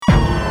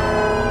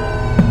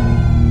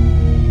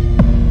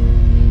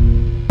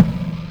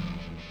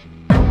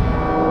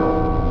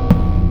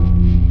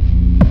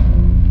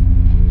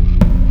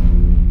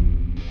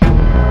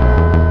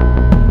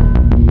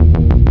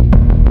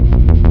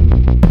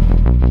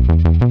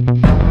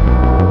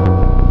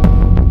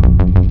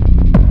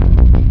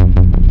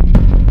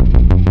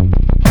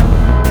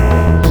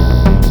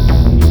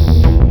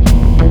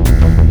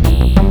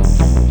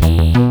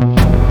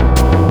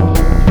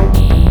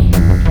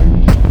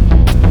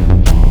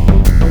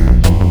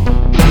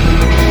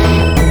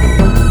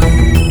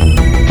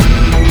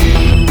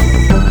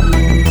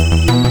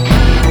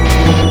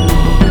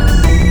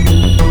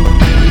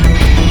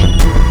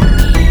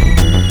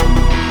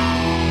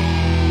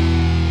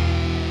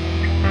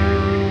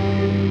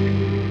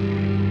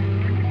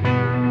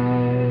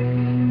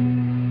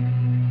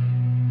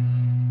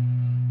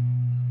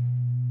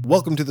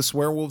Welcome to the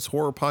Swearwolves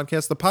Horror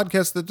Podcast, the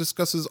podcast that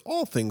discusses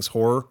all things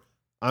horror.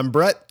 I'm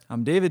Brett.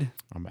 I'm David.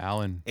 I'm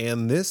Alan.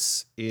 And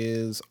this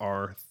is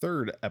our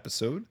third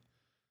episode.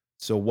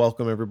 So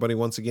welcome everybody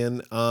once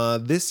again.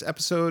 This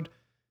episode,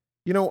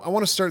 I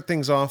want to start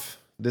things off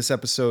this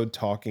episode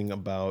talking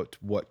about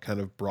what kind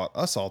of brought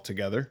us all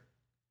together,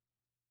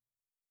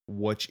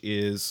 which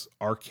is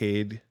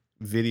arcade,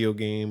 video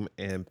game,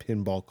 and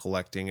pinball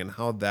collecting, and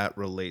how that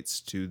relates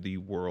to the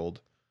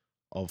world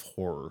of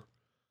horror.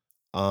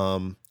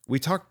 We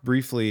talked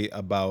briefly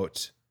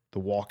about the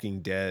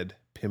Walking Dead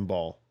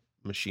pinball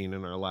machine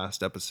in our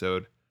last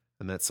episode,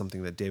 and that's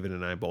something that David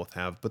and I both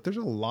have. But there's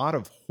a lot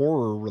of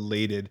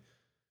horror-related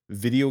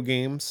video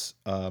games,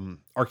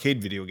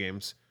 arcade video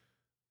games,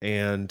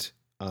 and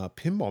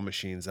pinball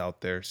machines out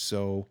there.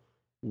 So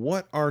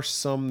what are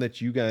some that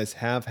you guys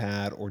have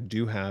had or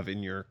do have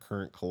in your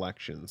current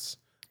collections,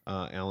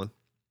 Alan?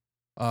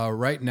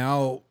 Right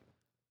now,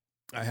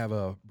 I have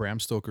a Bram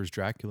Stoker's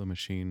Dracula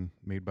machine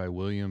made by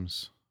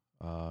Williams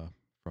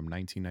from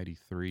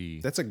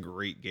 1993. That's a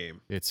great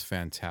game. It's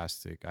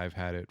fantastic. I've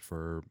had it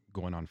for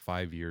going on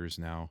 5 years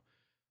now.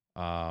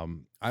 I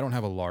don't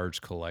have a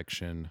large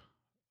collection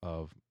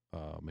of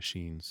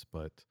machines,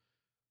 but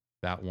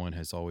that one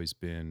has always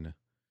been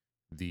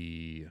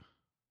the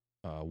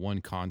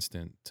one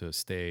constant to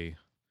stay,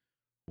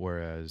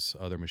 whereas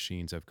other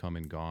machines have come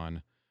and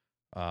gone.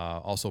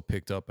 Also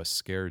picked up a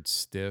Scared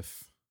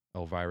Stiff,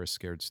 Elvira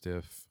Scared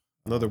Stiff.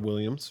 Another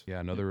Williams.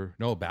 Yeah, Bally.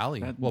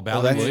 Well,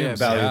 Bally Williams.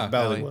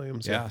 Bally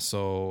Williams. Yeah,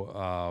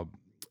 so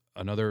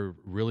another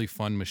really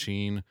fun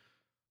machine.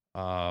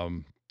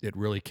 It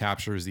really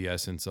captures the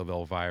essence of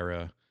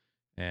Elvira,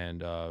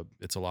 and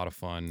it's a lot of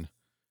fun.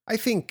 I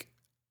think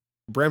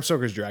Bram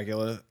Stoker's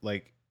Dracula,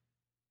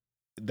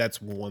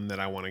 that's one that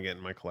I want to get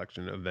in my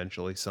collection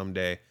eventually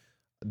someday.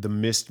 The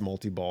Mist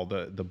multi-ball,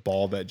 the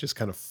ball that just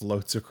kind of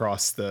floats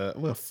across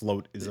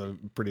float is a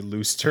pretty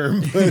loose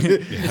term, but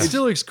It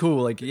still looks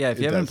cool. If you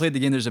haven't does. played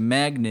the game, there's a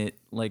magnet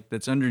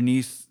that's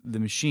underneath the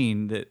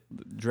machine that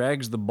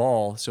drags the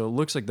ball, so it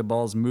looks like the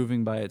ball's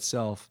moving by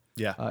itself.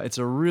 Yeah. It's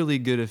a really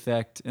good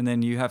effect. And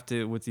then you have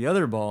to, with the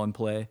other ball in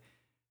play,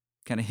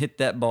 kind of hit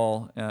that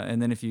ball,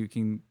 and then if you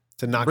can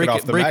to knock break it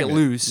off the break magnet. it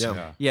loose,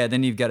 Yeah.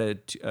 then you've got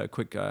a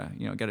quick, got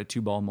a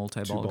two-ball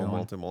multi-ball going.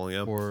 Multi-ball,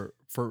 yeah.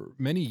 For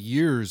many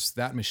years,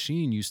 that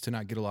machine used to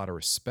not get a lot of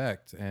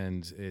respect,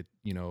 and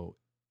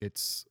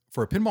it's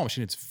for a pinball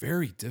machine, it's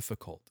very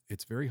difficult.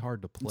 It's very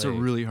hard to play. It's a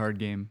really hard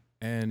game,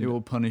 and it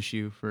will punish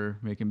you for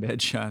making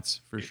bad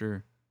shots for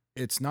sure.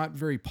 It's not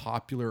very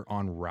popular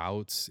on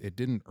routes. It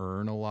didn't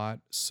earn a lot,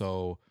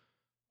 so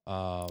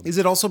Is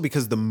it also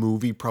because the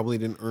movie probably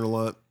didn't earn a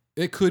lot?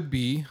 it could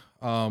be.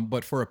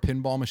 But for a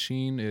pinball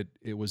machine,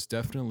 it was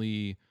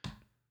definitely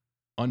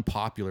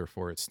unpopular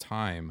for its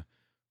time.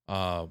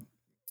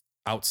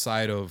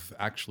 Outside of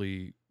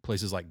actually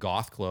places like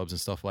goth clubs and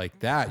stuff like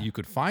that, you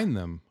could find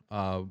them.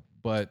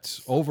 But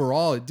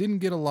overall, it didn't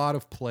get a lot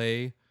of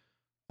play.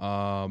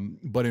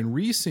 But in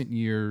recent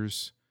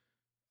years,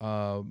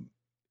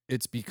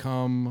 it's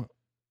become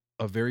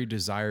a very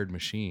desired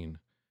machine.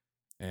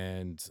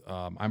 And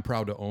I'm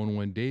proud to own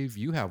one. Dave,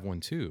 you have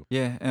one too.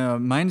 Yeah,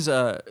 mine's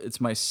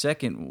it's my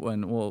second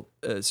one. Well,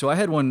 so I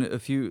had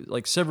one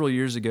several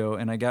years ago,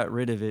 and I got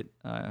rid of it.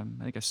 I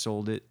think I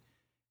sold it,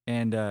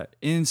 and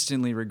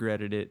instantly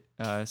regretted it.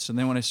 So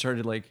then when I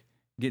started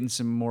getting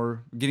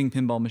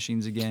pinball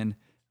machines again,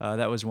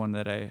 that was one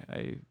that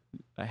I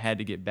had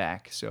to get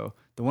back. So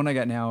the one I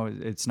got now,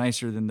 it's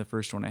nicer than the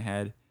first one I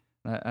had.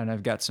 And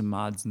I've got some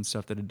mods and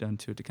stuff that I've done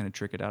to it to kind of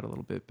trick it out a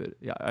little bit. But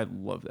yeah, I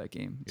love that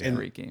game. It's a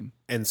great game.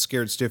 And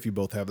Scared Stiff, you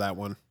both have that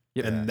one.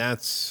 Yep. And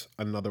that's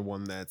another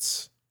one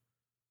that's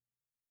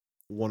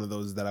one of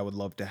those that I would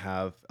love to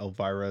have.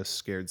 Elvira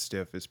Scared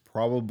Stiff is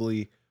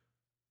probably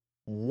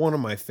one of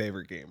my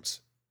favorite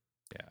games.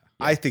 Yeah.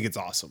 I think it's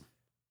awesome.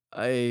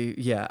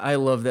 I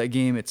love that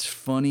game. It's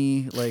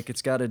funny.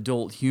 It's got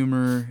adult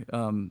humor.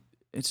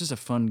 It's just a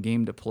fun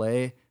game to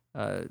play.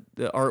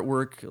 The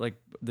artwork,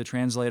 the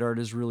translate art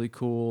is really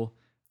cool.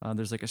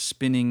 There's a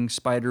spinning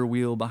spider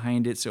wheel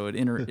behind it, so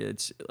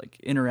it's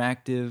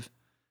interactive.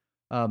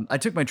 I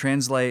took my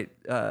translate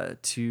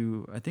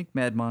to, I think,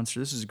 Mad Monster.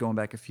 This is going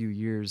back a few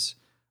years.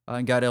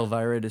 And got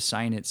Elvira to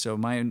sign it, so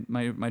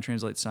my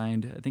translate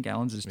signed. I think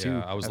Alan's is too.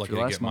 Yeah, I was lucky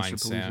to get mine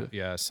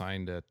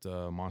signed at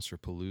Monster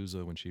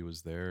Palooza when she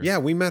was there. Yeah,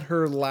 we met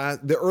her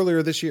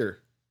earlier this year.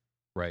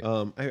 Right.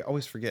 I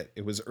always forget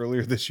it was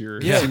earlier this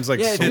year. Yeah. It seems like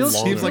it so feels,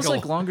 long. feels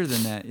like longer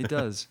than that. It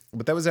does.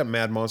 But that was at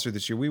Mad Monster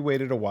this year. We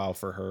waited a while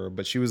for her,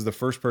 but she was the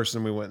first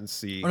person we went and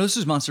see. Oh, this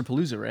is Monster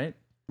Palooza, right?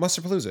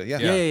 Monster Palooza, yeah.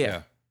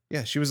 Yeah.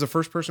 Yeah, she was the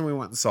first person we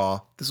went and saw.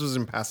 This was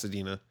in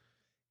Pasadena.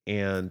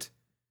 And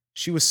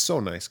she was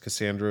so nice,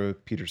 Cassandra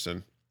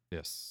Peterson.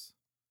 Yes.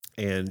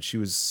 And she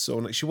was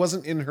so nice. She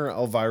wasn't in her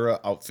Elvira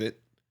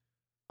outfit,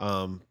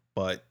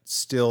 but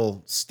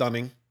still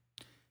stunning.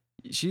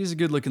 She's a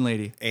good-looking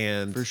lady,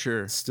 and for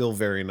sure. Still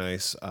very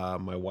nice.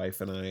 My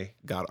wife and I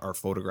got our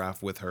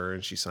photograph with her,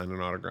 and she signed an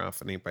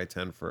autograph, an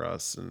 8x10 for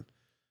us, and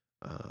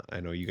I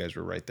know you guys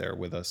were right there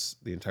with us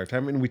the entire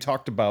time, and we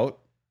talked about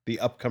the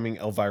upcoming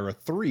Elvira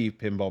 3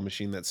 pinball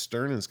machine that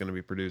Stern is going to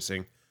be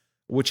producing,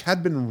 which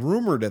had been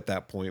rumored at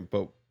that point,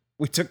 but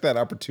we took that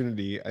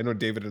opportunity. I know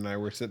David and I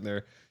were sitting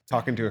there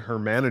talking to her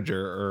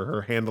manager or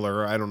her handler,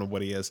 or I don't know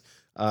what he is,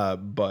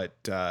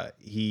 but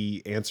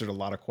he answered a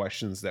lot of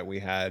questions that we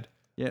had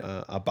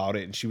about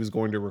it, and she was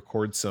going to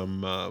record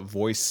some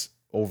voice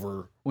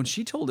over. When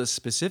she told us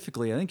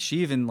specifically, I think she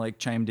even like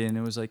chimed in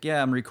and was like,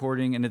 yeah, I'm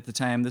recording. And at the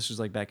time, this was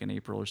like back in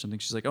April or something.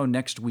 She's like, oh,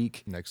 next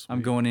week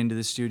I'm going into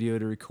the studio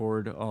to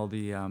record all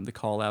the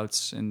call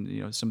outs and,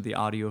 you know, some of the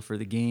audio for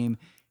the game.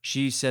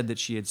 She said that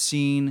she had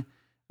seen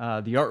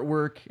the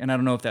artwork, and I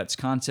don't know if that's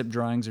concept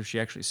drawings or she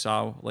actually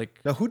saw like.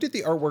 Now, who did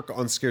the artwork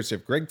on Scared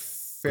Stiff? Greg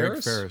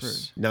Ferris? Greg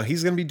Ferris. Now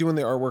he's going to be doing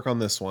the artwork on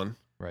this one.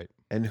 Right.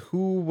 And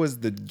who was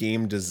the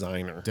game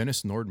designer?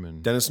 Dennis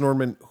Nordman. Dennis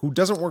Nordman, who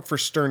doesn't work for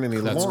Stern any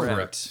That's longer.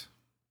 correct.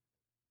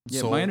 Yeah,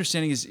 So- my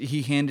understanding is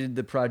he handed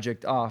the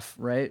project off,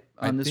 right?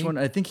 On this think- one.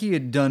 I think he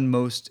had done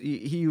most.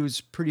 He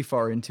was pretty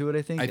far into it,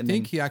 I think. I and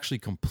think then- he actually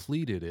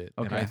completed it.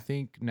 And Okay. I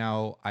think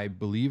now, I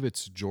believe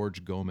it's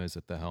George Gomez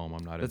at the helm.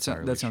 I'm not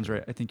entirely that sounds sure.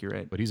 right. I think you're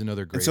right. But he's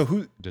another great so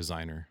who-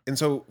 designer. And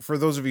so, for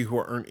those of you who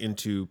aren't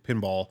into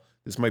pinball,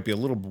 this might be a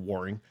little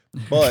boring,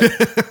 but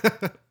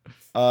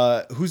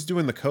who's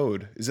doing the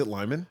code? Is it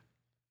Lyman?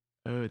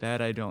 Oh,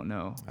 that I don't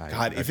know.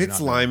 God, I if do it's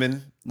not know.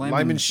 Lyman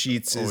Lyman's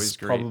Sheets always is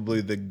great. probably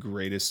the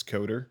greatest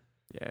coder.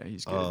 Yeah,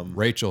 he's good.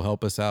 Rachel,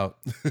 help us out.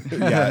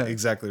 Yeah,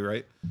 exactly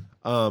right.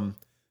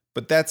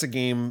 But that's a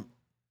game,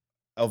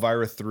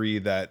 Elvira 3,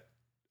 that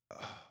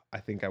I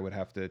think I would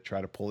have to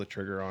try to pull the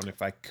trigger on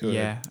if I could.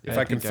 Yeah, if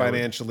I I can think I would.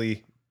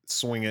 financially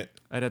swing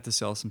it. I'd have to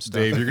sell some stuff.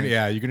 Dave, I you're gonna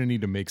think. you're gonna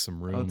need to make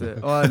some room.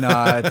 Oh no!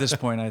 At this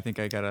point, I think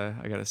I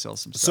gotta sell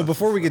some stuff. So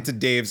before we get to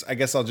Dave's, I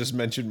guess I'll just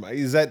mention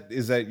is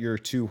that your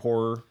two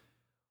horror?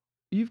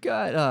 you've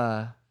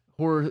got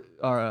horror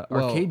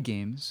arcade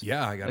games.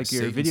 Yeah, I got Like a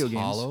your Satan's video games.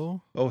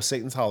 Hollow, Oh,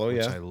 Satan's Hollow,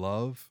 which yeah. I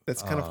love.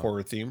 That's kind of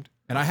horror themed.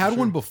 And I had Sure.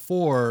 one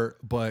before,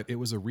 but it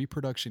was a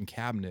reproduction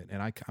cabinet, and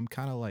I'm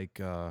kind of like,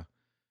 I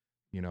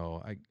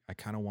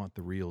kind of want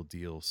the real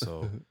deal,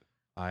 so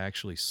I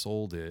actually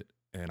sold it,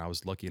 and I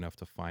was lucky enough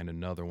to find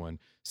another one.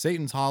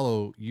 Satan's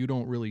Hollow, you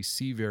don't really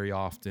see very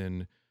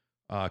often,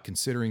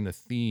 considering the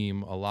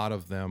theme. A lot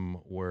of them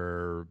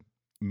were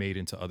made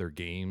into other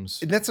games.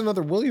 And that's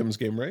another Williams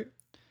game, right?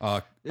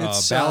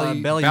 It's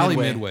Bally Bally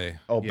Midway.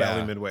 Oh, Yeah.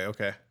 Bally Midway.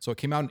 Okay. So it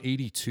came out in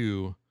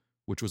 '82,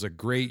 which was a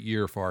great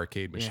year for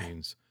arcade Yeah.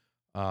 machines.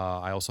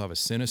 I also have a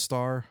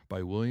Sinistar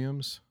by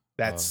Williams.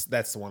 That's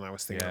the one I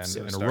was thinking Yeah, of.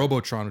 and a Sinistar.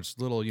 Robotron, which is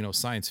a little,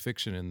 science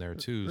fiction in there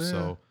too.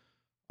 So,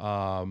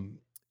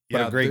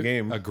 But a great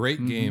game. A great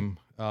Mhm. game.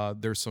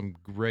 There's some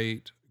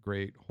great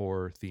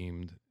horror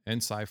themed and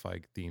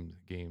sci-fi themed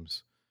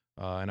games.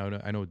 And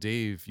I know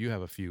Dave, you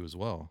have a few as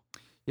well.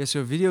 Yeah,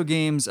 so video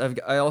games.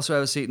 I also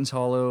have a Satan's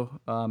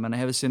Hollow, and I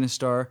have a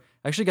Sinistar.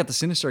 I actually got the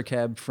Sinistar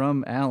cab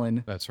from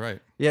Alan. That's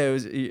right. Yeah,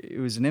 it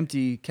was an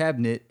empty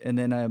cabinet, and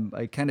then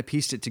I kind of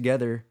pieced it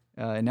together,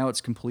 and now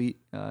it's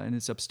complete, and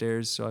it's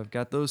upstairs. So I've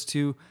got those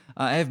two.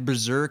 I have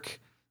Berserk,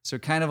 so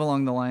kind of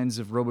along the lines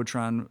of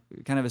Robotron,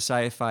 kind of a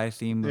sci-fi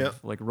theme Yeah.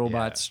 of like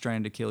robots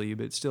trying to kill you,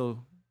 but it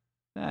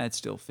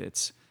still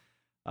fits.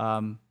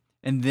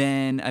 And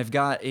then I've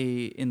got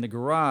in the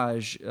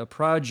garage a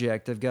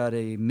project. I've got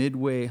a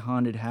Midway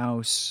haunted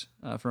house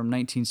from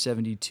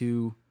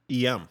 1972.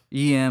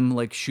 EM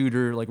like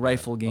shooter like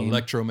rifle game.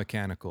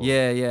 Electromechanical.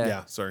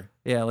 Yeah. Sorry.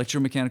 Yeah,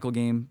 electromechanical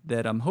game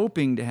that I'm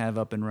hoping to have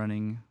up and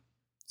running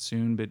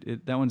soon, but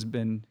that one's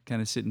been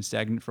kind of sitting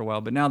stagnant for a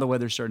while. But now the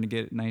weather's starting to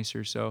get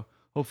nicer, so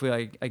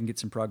hopefully I can get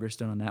some progress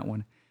done on that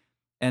one.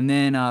 And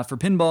then for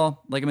pinball,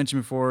 like I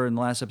mentioned before in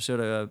the last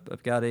episode,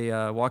 I've got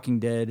a Walking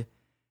Dead,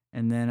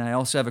 and then I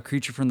also have a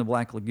Creature from the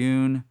Black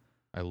Lagoon.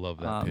 I love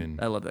that pin.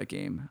 I love that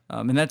game,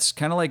 and that's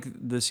kind of like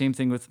the same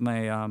thing with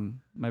my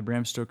my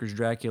Bram Stoker's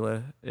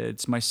Dracula.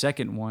 It's my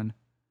second one.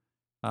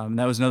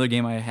 That was another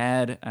game I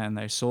had and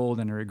I sold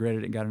and I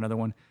regretted it and got another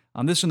one.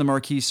 This one, the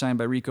marquee signed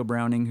by Rico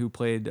Browning, who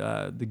played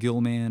the Gill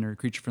Man or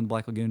Creature from the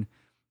Black Lagoon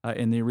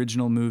in the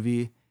original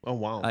movie. Oh,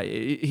 wow.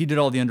 He did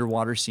all the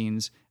underwater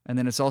scenes, and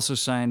then it's also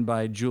signed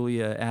by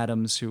Julia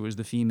Adams, who was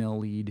the female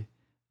lead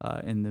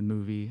in the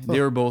movie. They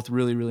were both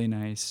really, really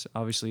nice.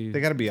 Obviously, They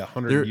got to be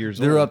 100 years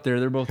they're old. up there.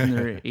 They're both in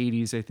their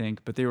 80s, I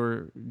think, but they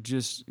were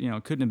just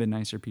couldn't have been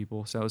nicer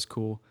people. So that was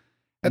cool.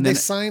 Had And they then,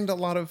 signed a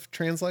lot of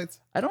translates?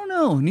 I don't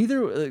know.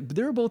 Neither.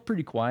 They were both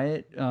pretty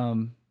quiet.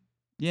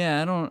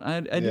 Yeah, I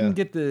didn't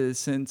get the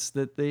sense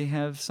that they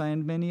have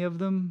signed many of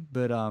them,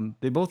 but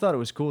they both thought it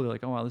was cool. They're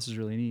like, oh wow, this is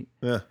really neat.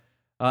 Yeah.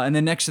 And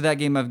then next to that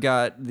game, I've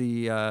got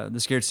the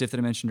Scared Stiff that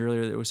I mentioned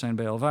earlier that was signed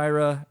by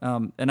Elvira.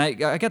 And I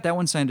got that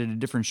one signed at a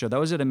different show. That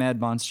was at a Mad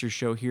Monster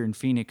show here in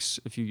Phoenix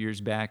a few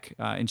years back.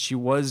 And she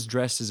was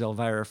dressed as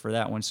Elvira for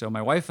that one. So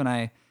my wife and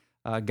I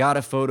got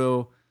a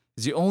photo.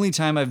 It's the only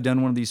time I've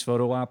done one of these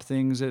photo op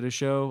things at a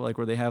show, like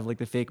where they have like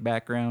the fake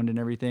background and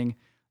everything.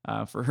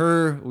 For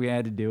her, we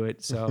had to do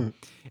it. So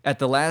at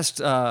the last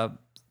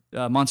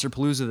Monster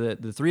Palooza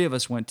that the three of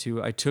us went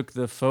to, I took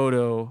the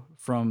photo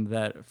from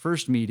that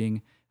first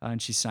meeting,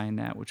 and she signed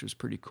that, which was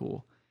pretty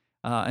cool.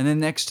 And then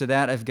next to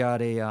that, I've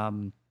got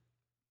a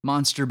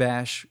Monster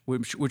Bash,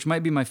 which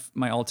might be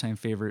my all-time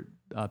favorite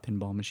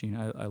pinball machine.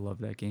 I love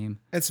that game.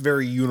 It's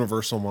very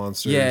Universal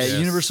Monsters. Yeah, Yes.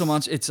 Universal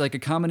Monsters. It's like a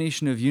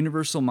combination of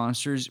Universal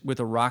Monsters with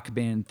a rock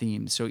band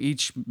theme. So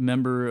each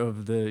member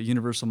of the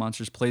Universal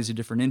Monsters plays a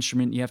different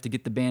instrument. You have to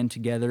get the band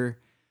together.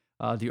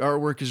 The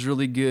artwork is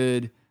really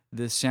good.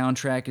 The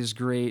soundtrack is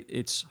great.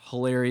 It's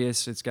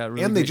hilarious. It's got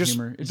really good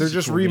humor. They're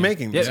just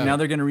remaking this. this. Yeah, now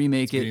they're going to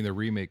remake It's it. getting the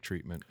remake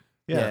treatment.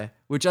 Yeah,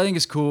 which I think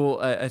is cool.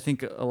 I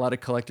think a lot of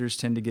collectors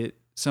tend to get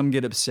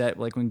upset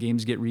like when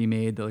games get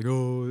remade. They're like,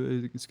 "Oh,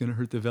 it's going to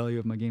hurt the value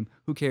of my game."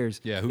 Who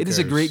cares? Yeah, who It is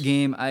a cares? great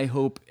game. I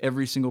hope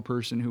every single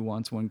person who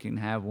wants one can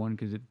have one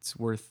because it's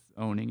worth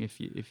owning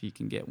if you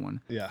can get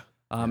one. Yeah.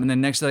 And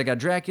then next to that, I got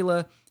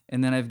Dracula,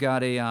 and then I've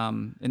got a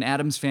an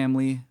Addams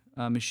Family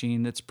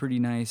machine that's pretty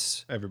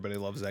nice. Everybody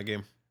loves that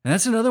game. And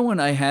that's another one.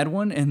 I had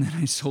one, and then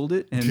I sold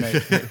it. And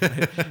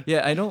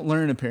I don't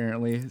learn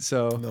apparently.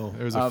 So No.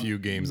 There's a few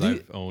games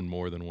I've owned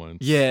more than once.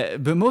 yeah,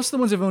 but most of the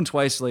ones I've owned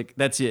twice. Like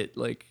that's it.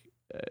 Like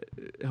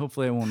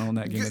hopefully I won't own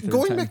that game. A third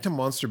Going time. back to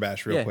Monster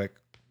Bash real Yeah. quick,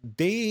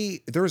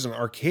 there was an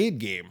arcade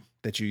game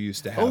that you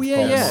used to have Oh yeah,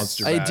 called yeah.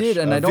 Monster I Bash. did,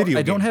 and a I don't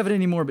video game. have it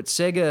anymore. But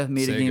Sega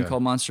made a game Sega.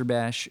 called Monster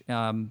Bash,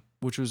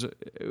 which was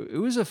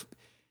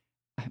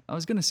I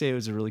was gonna say it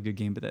was a really good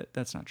game, but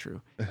that's not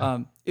true.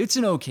 It's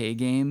an okay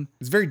game.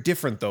 It's very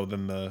different though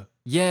than the.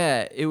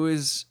 Yeah, it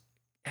was.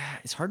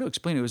 It's hard to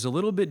explain. It was a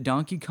little bit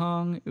Donkey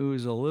Kong. It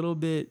was a little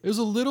bit It was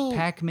a little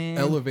Pac-Man.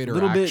 elevator a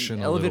little action,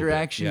 bit a little elevator bit.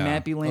 action, Yeah,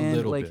 Mappy a Land.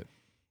 little Like bit.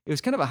 it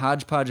was kind of a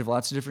hodgepodge of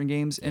lots of different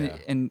games, and Yeah.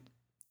 and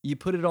you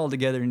put it all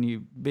together, and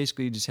you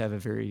basically just have a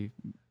very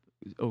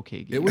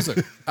okay game.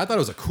 I thought it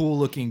was a cool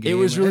looking game. It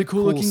was really had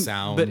cool looking,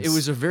 sounds. but it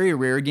was a very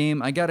rare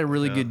game. I got a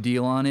really Yeah. good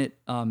deal on it,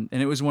 and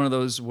it was one of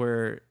those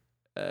where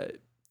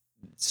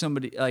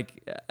somebody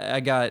like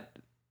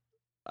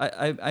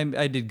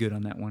I did good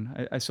on that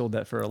one. I sold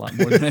that for a lot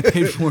more than I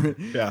paid for it.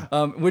 Yeah.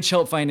 Which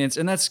helped finance,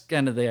 and that's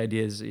kind of the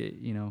idea is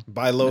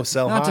Buy low,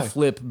 sell not high. to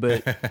flip,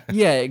 but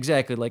yeah,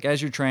 exactly. Like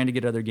as you're trying to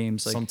get other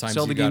games, like Sometimes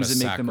sell you the games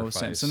that gotta make the most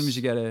sense. sacrifice. Sometimes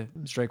you gotta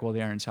strike while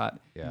the iron's hot.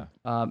 Yeah.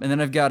 And then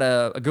I've got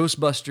a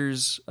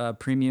Ghostbusters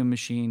premium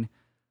machine.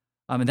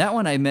 And that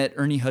one I met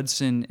Ernie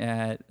Hudson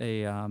at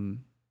a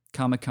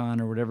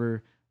Comic-Con or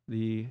whatever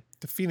the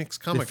Phoenix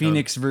Comic.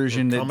 Phoenix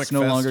version Or that's Comic no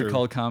Fest longer or-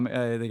 called Comic.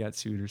 They got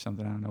sued or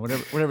something. I don't know.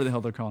 Whatever the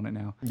hell they're calling it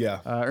now. Yeah.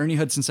 Ernie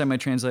Hudson signed my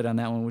translate on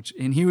that one,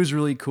 and he was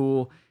really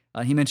cool.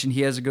 He mentioned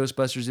he has a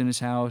Ghostbusters in his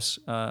house.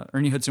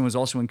 Ernie Hudson was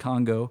also in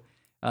Congo.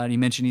 And he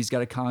mentioned he's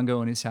got a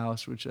Congo in his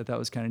house, which I thought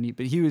was kind of neat.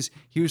 But he was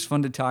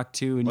fun to talk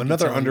to. And you could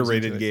Another tell he was into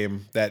underrated it.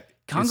 game that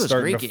Congo's is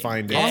starting a great to game.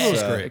 find Congo's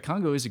its. great.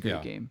 Congo is a great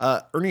yeah. game.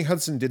 Ernie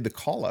Hudson did the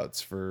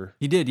callouts for.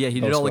 He did, yeah.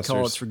 He did all the Ghostbusters.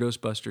 call-outs for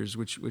Ghostbusters,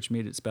 which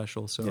made it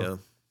special. So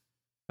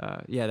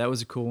yeah, that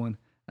was a cool one.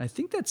 I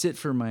think that's it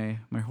for my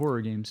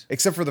horror games.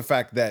 Except for the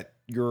fact that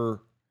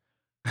your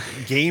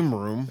game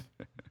room,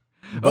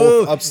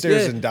 both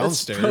upstairs and That's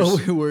downstairs.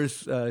 probably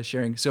worth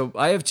sharing. So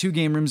I have two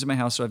game rooms in my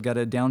house. So I've got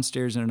a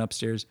downstairs and an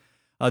upstairs.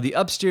 The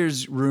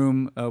upstairs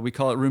room, we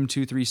call it room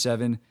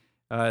 237.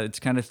 It's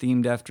kind of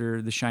themed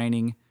after The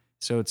Shining.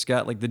 So it's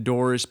got like the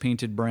door is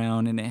painted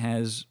brown and it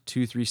has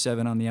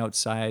 237 on the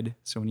outside.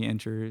 So when you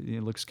enter,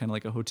 it looks kind of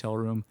like a hotel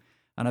room.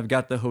 And I've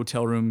got the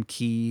hotel room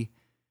key,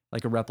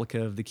 like a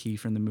replica of the key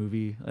from the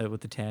movie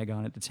with the tag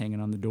on it that's hanging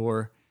on the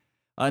door.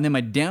 And then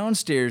my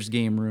downstairs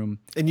game room.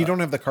 And you don't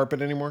have the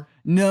carpet anymore?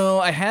 No,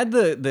 I had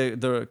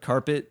the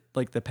carpet,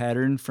 like the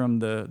pattern from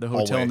the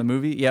hotel Hallway. in the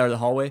movie. Yeah, or the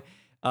hallway.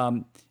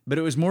 But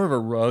it was more of a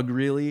rug,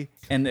 really.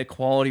 And the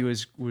quality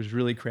was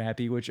really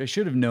crappy, which I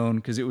should have known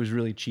because it was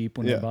really cheap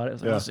when I Yeah, bought it. I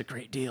was like, yeah. oh, this is a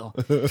great deal.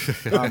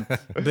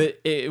 But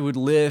it would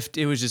lift.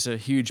 It was just a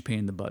huge pain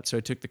in the butt. So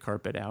I took the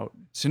carpet out.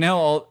 So now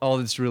all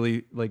that's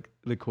really like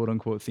the quote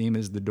unquote theme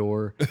is the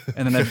door.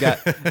 And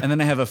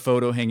then I have a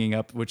photo hanging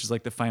up, which is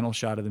like the final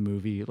shot of the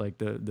movie, like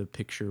the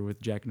picture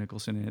with Jack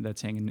Nicholson in it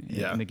that's hanging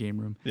in the game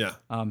room. Yeah.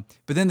 But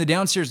then the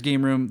downstairs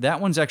game room, that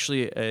one's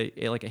actually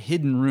like a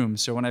hidden room.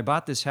 So when I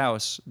bought this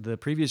house, the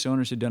previous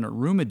owners had done a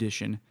room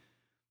addition.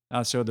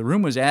 So the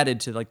room was added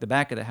to like the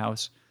back of the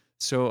house.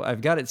 So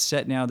I've got it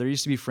set now. There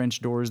used to be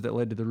French doors that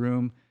led to the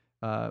room.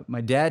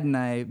 My dad and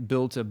I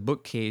built a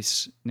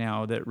bookcase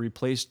now that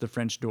replaced the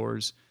French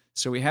doors.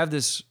 So we have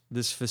this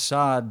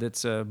facade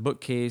that's a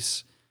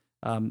bookcase,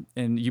 and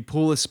you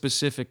pull a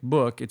specific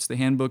book. It's the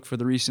handbook for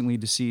the recently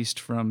deceased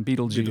from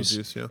Beetlejuice.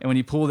 Beetlejuice, yeah. And when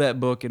you pull that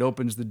book, it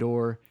opens the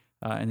door,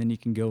 and then you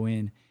can go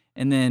in.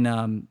 And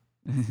then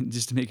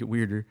just to make it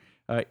weirder,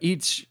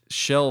 each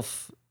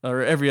shelf,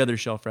 or every other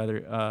shelf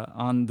rather,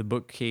 on the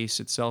bookcase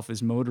itself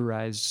is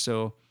motorized.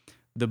 So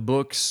the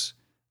books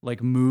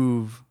like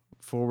move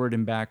forward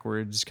and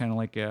backwards, kind of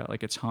like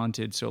it's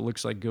haunted. So it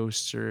looks like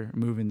ghosts are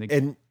moving the.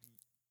 And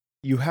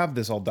you have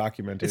this all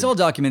documented. It's all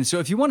documented. So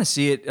if you want to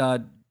see it,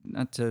 I'm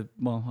going to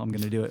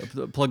do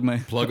it. Plug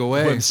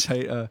away.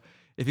 website.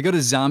 If you go to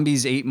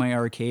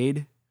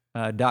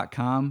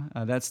zombies8myarcade.com,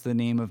 that's the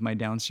name of my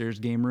downstairs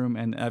game room.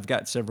 And I've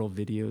got several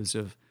videos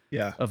of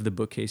Yeah. of the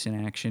bookcase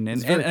in action, and,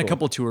 It's very and a cool.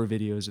 couple tour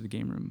videos of the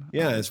game room.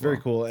 Yeah, as it's very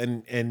well. cool.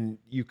 And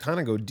you kind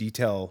of go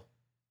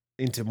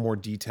into more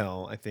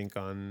detail, I think,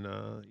 on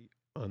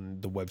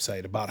the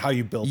website about how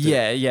you built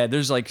it. Yeah.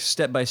 There's like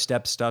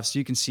step-by-step stuff, so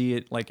you can see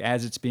it like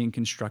as it's being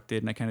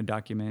constructed, and I kind of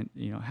document,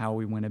 how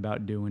we went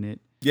about doing it.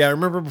 Yeah, I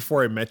remember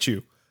before I met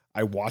you,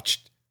 I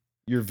watched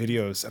your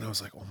videos and I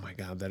was like, oh my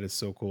God, that is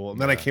so cool. And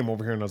then I came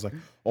over here and I was like,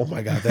 oh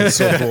my God, that's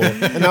so cool.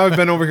 And now I've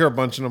been over here a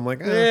bunch and I'm like,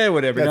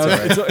 Whatever. that's No,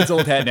 all right. it's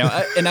old hat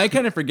now, and I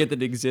kind of forget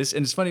that it exists.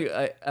 And it's funny,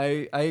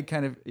 I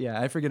kind of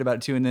I forget about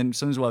it too. And then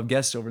sometimes we'll have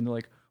guests over and they're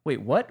like,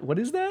 wait, what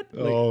is that?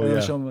 Like, Oh, and I'll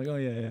yeah. show them like, oh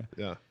yeah.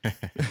 Yeah.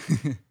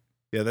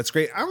 Yeah, that's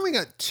great. I only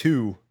got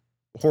 2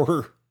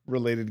 horror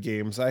related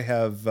games. I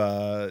have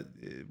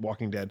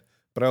Walking Dead,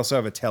 but I also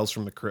have a Tales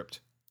from the Crypt.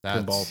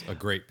 That's Pinball. a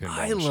great pinball.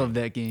 I love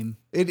that game.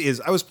 It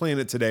is. I was playing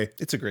it today.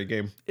 It's a great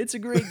game. It's a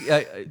great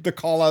The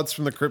call outs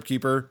from the Crypt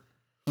Keeper.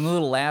 and the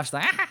little laughs.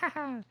 Like,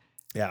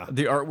 Yeah.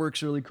 the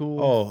artwork's really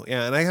cool. Oh,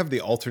 yeah. And I have the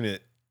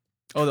alternate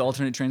The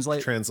alternate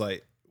translate.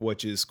 translate,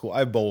 which is cool. I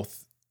have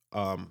both,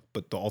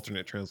 but the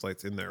alternate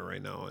translate's in there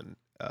right now. And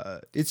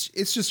it's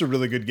just a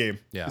really good game.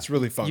 Yeah. It's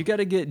really fun. You got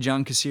to get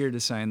John Kassir to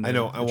sign. I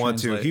know. I want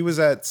to. He was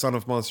at Son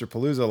of Monster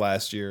Palooza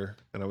last year,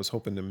 and I was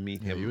hoping to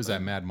meet Yeah, him. he was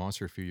at Mad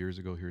Monster a few years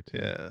ago here too.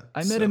 Yeah.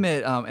 I met him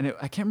at I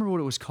can't remember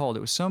what it was called. It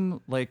was some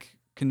like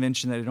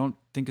convention that I don't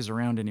think is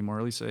around anymore.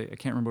 At least I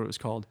can't remember what it was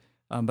called.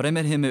 But I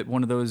met him at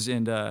one of those,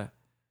 and I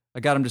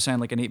got him to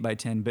sign like an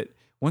 8x10. But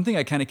one thing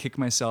I kind of kick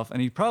myself,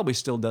 and he probably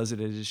still does it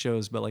at his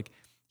shows, but like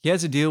he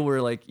has a deal where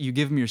like you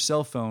give him your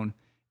cell phone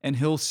and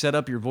he'll set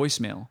up your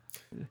voicemail.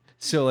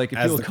 So like if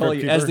As people the call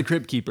Crypt you as Keeper? the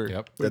Crypt Keeper.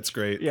 Yep. That's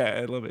great. Yeah,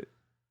 I love it.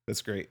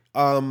 That's great.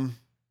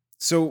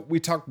 So we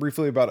talked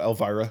briefly about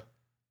Elvira.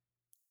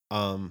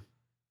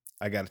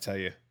 I got to tell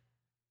you,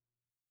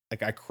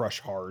 like I crush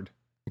hard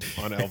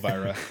on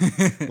Elvira,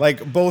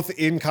 like both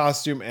in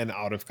costume and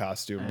out of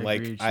costume. I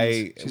Like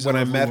agree. She's when a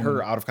I lovely met her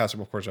woman. out of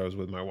costume, of course I was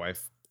with my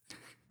wife,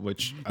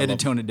 which I Had to love.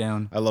 tone it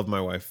down. I love my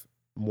wife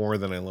more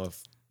than I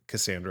love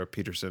Cassandra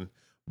Peterson,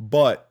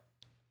 but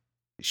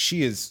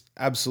she is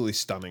absolutely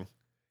stunning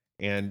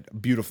and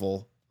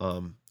beautiful,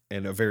 and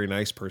a very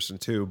nice person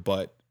too.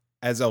 But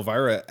as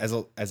Elvira,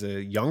 as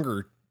a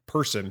younger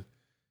person,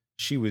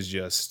 she was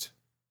just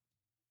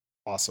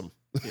awesome.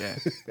 Yeah.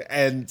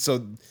 And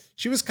so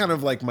she was kind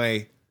of like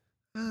my,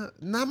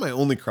 not my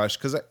only crush,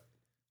 because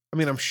I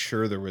mean, I'm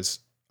sure there was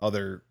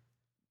other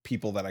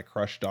people that I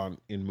crushed on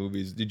in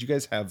movies. Did you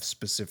guys have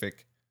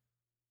specific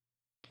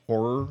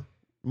horror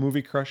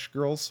movie crush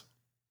girls?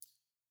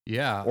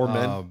 Yeah. Or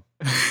men?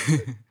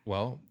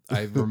 Well,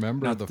 I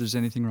remember Not that there's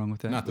anything wrong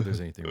with that. Not that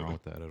there's anything wrong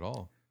with that at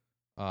all.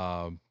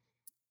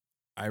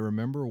 I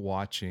remember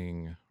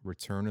watching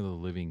Return of the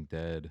Living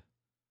Dead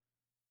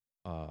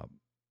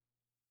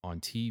on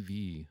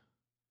TV,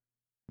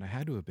 and I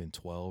had to have been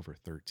 12 or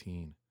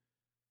 13.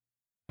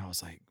 And I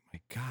was like, my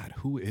God,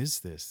 who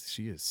is this?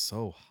 She is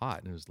so hot.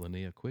 And it was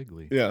Linnea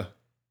Quigley. Yeah.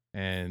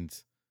 And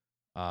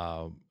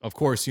of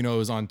course, it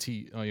was on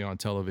on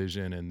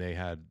television, and they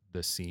had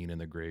the scene in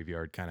the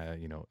graveyard kind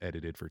of,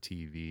 edited for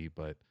TV.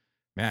 But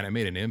man, it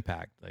made an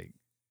impact. Like,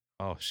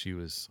 oh, she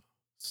was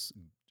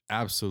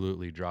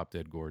absolutely drop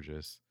dead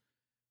gorgeous.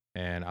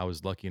 And I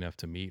was lucky enough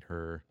to meet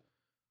her.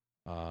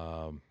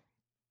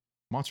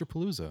 Monster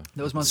Palooza.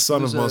 That was Monster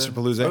Son of Palooza. Monster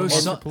Palooza. Oh, And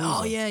Son- Palooza.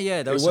 oh,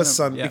 yeah. That It was was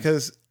Son yeah.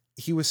 because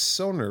he was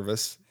so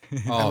nervous,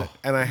 Oh,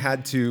 and I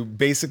had to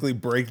basically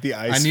break the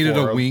ice. I needed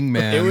for a him.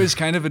 wingman. It was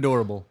kind of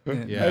adorable. Yeah.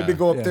 I had to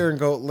go up Yeah. there and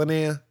go,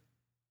 Linnea,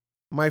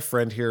 my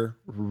friend here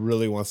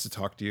really wants to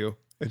talk to you.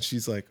 And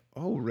she's like,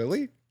 oh,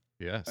 really?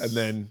 Yes. And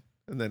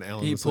then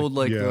Alan He was pulled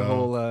like the "Yeah,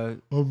 whole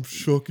I'm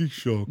shocky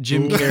shock.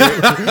 Jim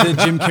Carrey,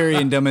 the Jim Carrey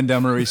and Dumb and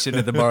Dumber, where he's sitting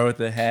at the bar with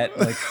the hat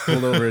like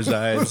pulled over his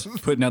eyes,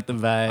 putting out the I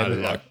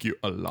vibe. like you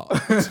a lot.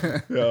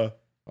 Yeah.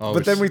 Oh,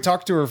 But then we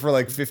talked to her for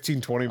like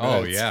 15, 20 minutes.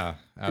 Oh yeah,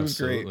 It was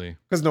great. absolutely.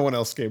 Because no one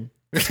else came.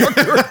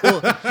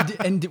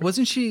 And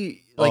wasn't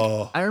she like?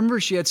 Oh. I remember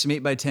she had some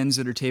 8x10s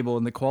at her table,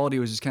 and the quality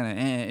was just kind of.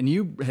 And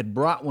you had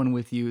brought one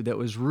with you that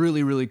was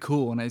really, really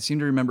cool, and I seem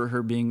to remember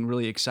her being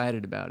really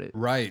excited about it.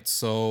 Right.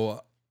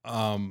 So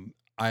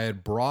I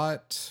had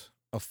brought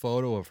a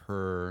photo of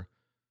her,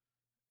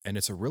 and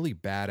it's a really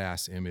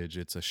badass image.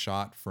 It's a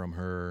shot from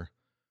her.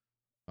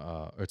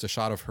 It's a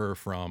shot of her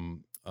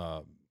from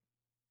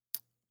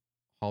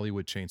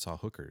Hollywood Chainsaw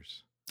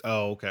Hookers.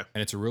 Oh, okay.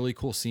 And it's a really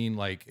cool scene.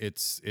 Like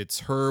it's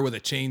her with a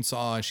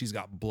chainsaw, and she's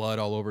got blood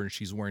all over, and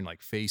she's wearing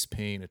like face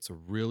paint. It's a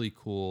really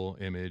cool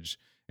image,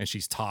 and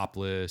she's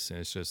topless, and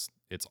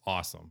it's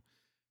awesome.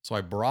 So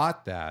I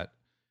brought that,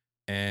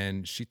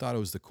 and she thought it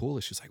was the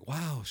coolest. She's like,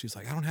 wow. She's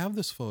like, I don't have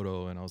this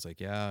photo. And I was like,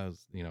 yeah,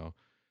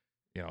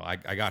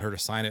 I got her to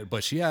sign it,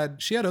 but she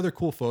had other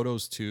cool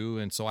photos too.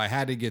 And so I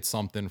had to get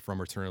something from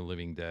Return of the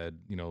Living Dead,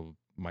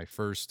 my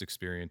first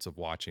experience of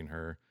watching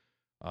her.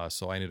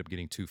 So I ended up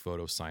getting 2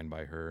 photos signed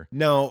by her.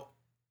 Now,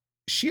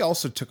 she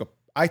also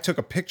I took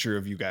a picture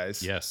of you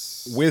guys.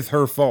 Yes. With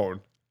her phone.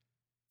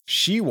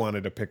 She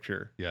wanted a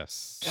picture.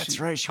 Yes. That's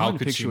right. She How wanted a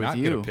could picture she with not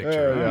you. get a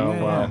picture?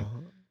 yeah. wow.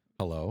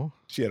 Hello.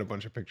 She had a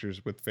bunch of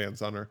pictures with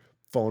fans on her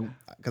phone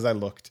because I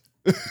looked.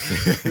 But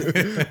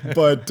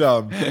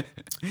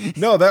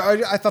no,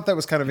 I thought that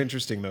was kind of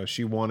interesting though.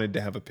 She wanted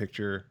to have a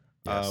picture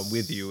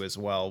with you as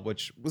well,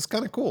 which was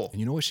kind of cool. And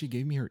you know what? She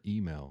gave me her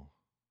email.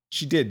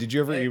 She did. Did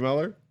you ever email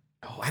her?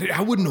 Oh,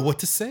 I wouldn't know what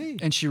to say.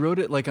 And she wrote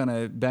it like on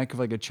a back of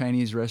like a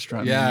Chinese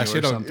restaurant. Yeah, menu she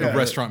had or something. a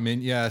restaurant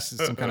menu. Yes,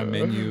 some kind of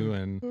menu,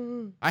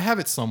 and I have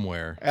it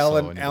somewhere.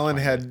 Alan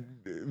had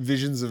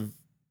delusions of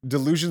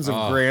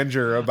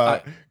grandeur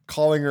about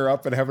calling her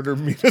up and having her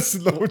meet us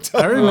in the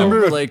hotel. I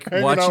remember room like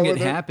hanging watching out it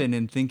with her. happen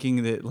and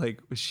thinking that like,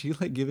 was she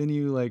like giving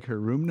you like her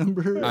room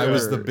number? I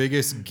was the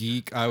biggest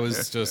geek. I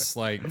was just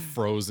like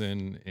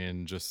frozen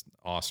and just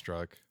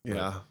awestruck. But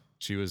Yeah.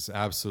 she was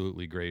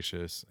absolutely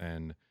gracious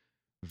and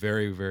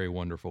very, very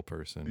wonderful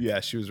person. Yeah,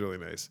 she was really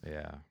nice.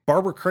 Yeah.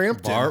 Barbara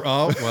Crampton.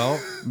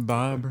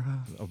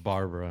 Barbara.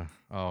 Barbara.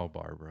 Oh,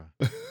 Barbara.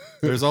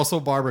 There's also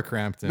Barbara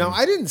Crampton. Now,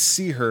 I didn't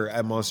see her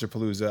at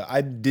Monsterpalooza.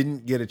 I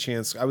didn't get a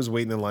chance. I was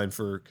waiting in line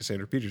for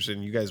Cassandra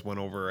Peterson. You guys went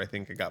over, I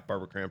think I got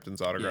Barbara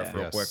Crampton's autograph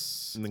real quick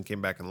and then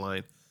came back in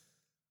line.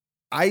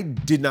 I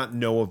did not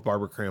know of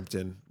Barbara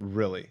Crampton,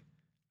 really.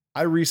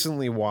 I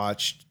recently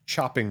watched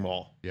Chopping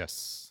Mall.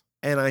 Yes.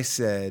 And I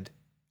said,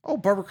 oh,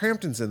 Barbara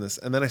Crampton's in this.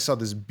 And then I saw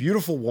this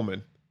beautiful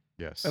woman.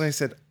 Yes. And I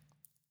said,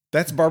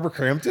 that's Barbara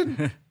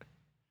Crampton?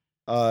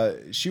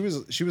 She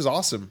was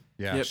awesome.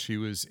 Yeah, Yep. she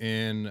was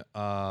in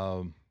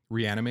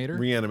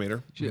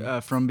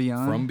Reanimator. From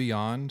Beyond. From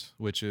Beyond,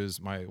 which is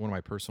one of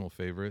my personal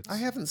favorites. I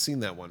haven't seen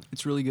that one.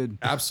 It's really good.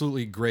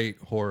 Absolutely great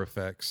horror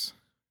effects.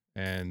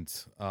 And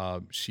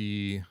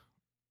she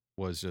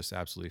was just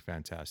absolutely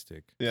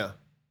fantastic. Yeah.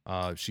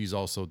 She's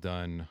also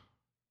done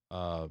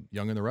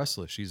Young and the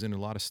Restless. She's in a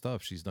lot of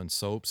stuff. She's done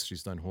soaps.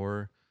 She's done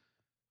horror.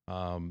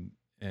 And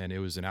it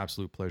was an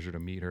absolute pleasure to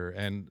meet her.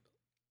 And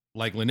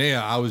like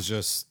Linnea, I was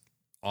just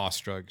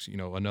awestruck. You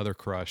know, another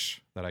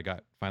crush that I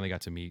finally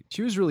got to meet.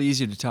 She was really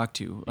easy to talk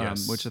to,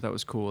 Yes. which I thought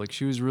was cool. Like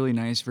she was really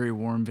nice, very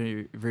warm,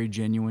 very, very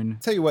genuine.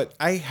 Tell you what,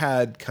 I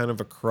had kind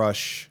of a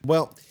crush.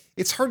 Well,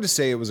 it's hard to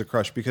say it was a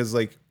crush because,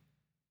 like,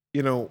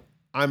 you know,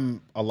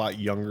 I'm a lot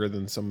younger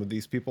than some of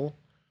these people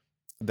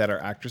that are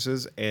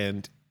actresses,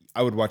 and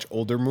I would watch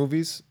older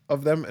movies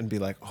of them and be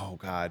like, oh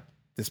God,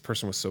 this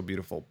person was so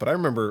beautiful. But I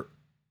remember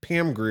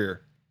Pam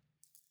Grier.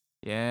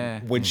 Yeah.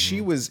 When she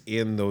was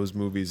in those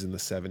movies in the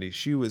 70s,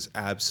 she was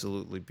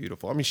absolutely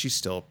beautiful. I mean, she's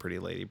still a pretty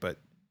lady, but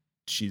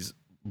she's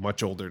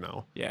much older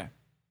now. Yeah.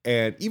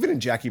 And even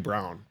in Jackie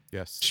Brown,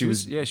 Yes. she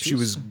was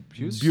still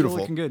beautiful.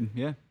 looking good.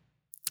 Yeah.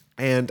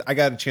 And I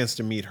got a chance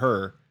to meet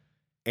her,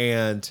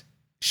 and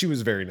she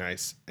was very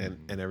nice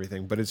and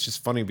everything. But it's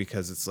just funny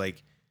because it's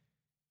like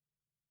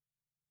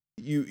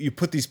you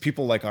put these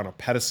people like on a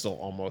pedestal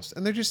almost,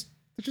 and they're just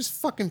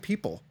fucking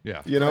people.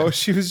 Yeah. You know,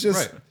 she was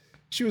just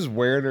she was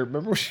wearing her.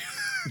 Remember,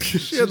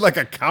 she had like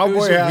a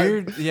cowboy hat,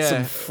 weird,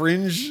 some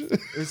fringe It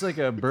was like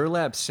a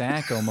burlap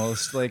sack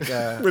almost, like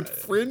with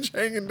fringe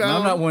hanging down.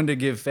 I'm not one to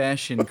give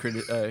fashion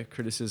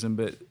criticism,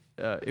 but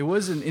it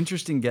was an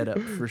interesting getup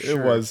for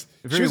sure. It was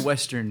very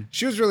Western.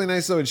 She was really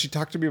nice though, and she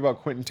talked to me about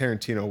Quentin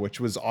Tarantino, which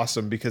was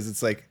awesome because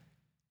it's like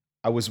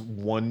I was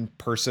one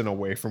person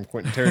away from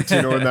Quentin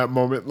Tarantino in that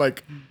moment.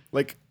 Like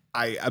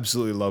I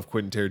absolutely love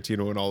Quentin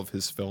Tarantino and all of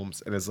his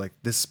films, and it's like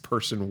this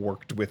person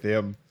worked with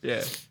him.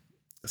 Yeah.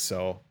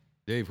 So,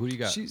 Dave, who do you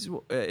got? She's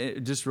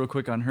just real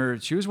quick on her.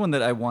 She was one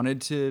that I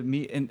wanted to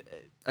meet, and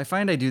I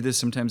find I do this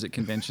sometimes at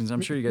conventions. I'm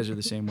sure you guys are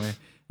the same way.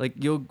 Like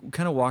you'll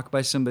kind of walk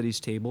by somebody's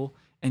table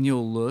and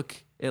you'll look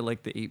at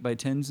like the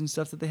 8x10s and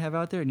stuff that they have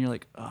out there, and you're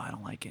like, oh, I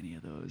don't like any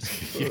of those.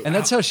 And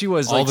that's how she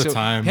was. All like, the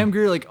time. Pam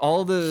Grier, like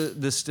all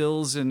the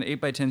stills and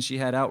 8x10s she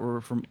had out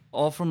were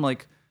from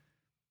like.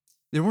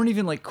 They weren't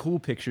even like cool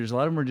pictures. A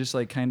lot of them were just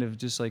like kind of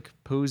just like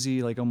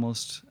posy, like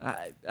almost.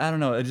 I don't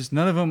know. Just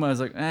none of them. I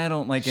was like, I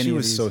don't like any. she of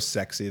was these. so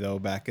sexy though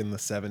back in the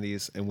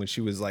 70s, and when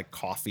she was like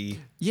Coffee.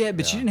 Yeah,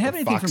 but she didn't have Or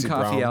anything from Foxy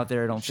Coffee Brown. out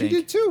there. I don't She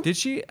think did too. Did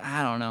she?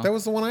 I don't know. That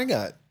was the one I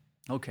got.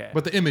 Okay.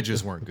 But the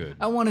images weren't good.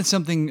 I wanted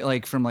something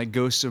like from like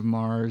Ghosts of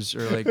Mars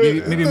or like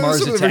maybe Mars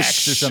Some of them are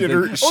Attacks or something.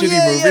 shitty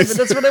yeah, movies. but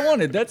that's what I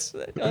wanted. That's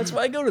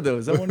why I go to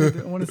those. I wanted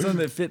something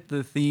that fit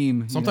the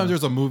theme. Sometimes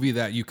there's a movie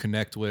that you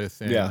connect with,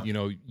 and Yeah. you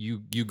know,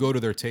 you go to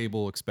their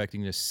table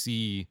expecting to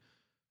see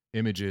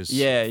images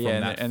Yeah, from yeah,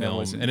 that and that film,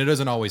 wasn't- and it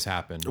doesn't always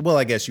happen. Well,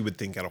 I guess you would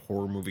think at a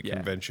horror movie Yeah.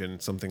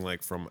 convention, something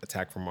like from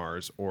Attack from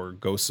Mars or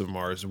Ghosts of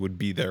Mars would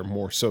be there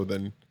more so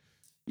than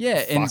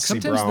Yeah, and Foxy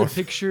sometimes Brown. the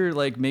picture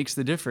like makes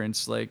the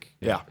difference. Like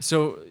Yeah.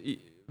 So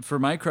for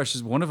my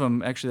crushes, one of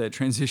them actually that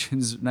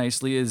transitions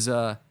nicely is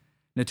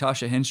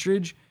Natasha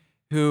Henstridge,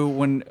 who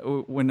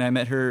when I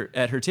met her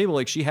at her table,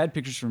 like she had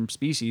pictures from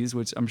Species,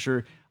 which I'm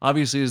sure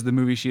obviously is the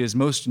movie she is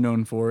most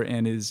known for,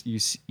 and is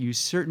you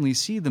certainly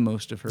see the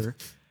most of her.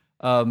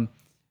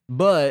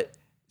 But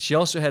she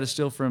also had a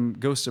still from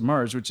Ghosts of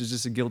Mars, which is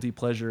just a guilty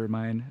pleasure of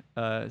mine.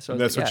 So I was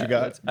that's like, what you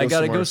got? I Ghosts got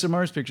of a Mars. Ghosts of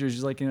Mars picture.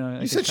 She's like,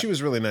 You said she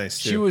was really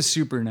nice too. she was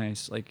super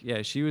nice. Like,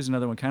 yeah, she was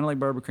another one, kind of like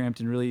Barbara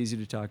Crampton, really easy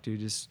to talk to.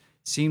 Just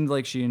seemed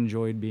like she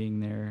enjoyed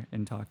being there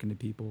and talking to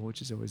people,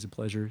 which is always a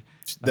pleasure.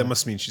 That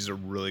must mean she's a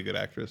really good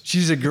actress.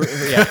 She's a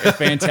a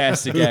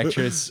fantastic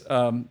actress.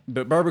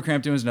 But Barbara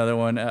Crampton was another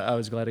one. I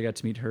was glad I got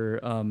to meet her.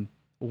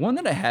 One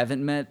that I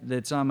haven't met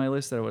that's on my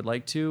list that I would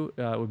like to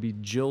would be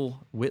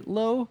Jill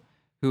Whitlow,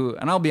 who,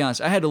 and I'll be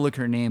honest, I had to look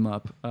her name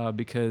up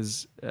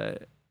because,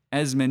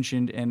 as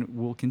mentioned, and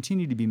will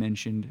continue to be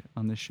mentioned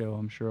on this show,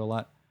 I'm sure a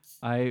lot,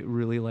 I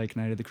really like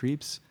Night of the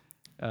Creeps.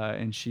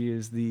 And she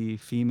is the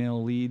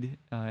female lead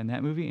in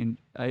that movie. And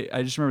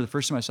I just remember the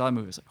first time I saw the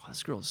movie, I was like, oh,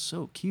 this girl is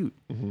so cute.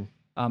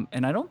 Mm-hmm.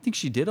 And I don't think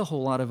she did a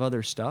whole lot of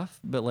other stuff,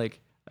 but like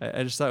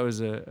I just thought it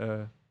was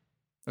a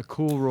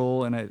cool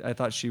role, and I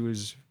thought she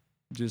was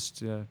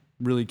just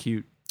really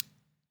cute.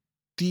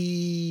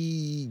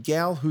 The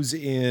gal who's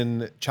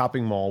in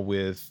Chopping Mall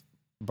with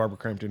Barbara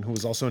Crampton, who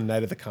was also in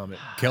Night of the Comet.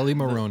 Kelly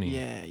Maroney.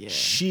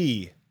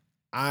 Yeah.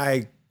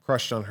 I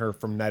crushed on her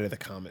from Night of the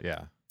Comet.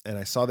 Yeah. And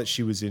I saw that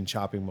she was in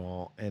Chopping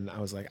Mall, and I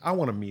was like, I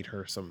want to meet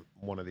her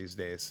one of these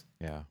days.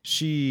 Yeah.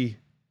 She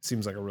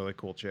seems like a really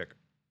cool chick.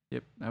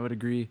 Yep, I would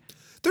agree.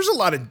 There's a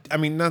lot of, I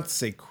mean, not to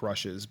say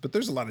crushes, but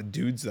there's a lot of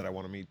dudes that I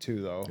want to meet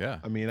too, though. Yeah.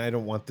 I mean, I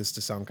don't want this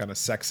to sound kind of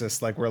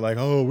sexist, like we're like,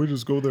 oh, we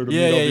just go there to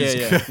meet all these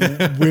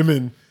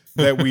women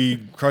that we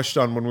crushed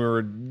on when we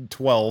were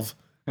 12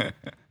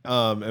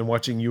 and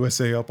watching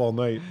USA Up All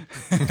Night.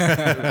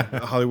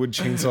 Hollywood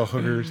Chainsaw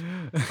Hookers.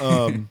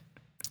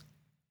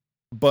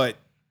 But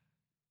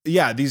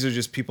yeah, these are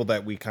just people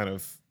that we kind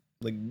of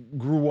like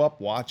grew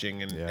up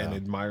watching and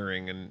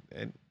admiring, and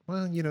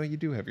well, you know, you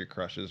do have your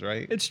crushes,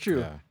 right? It's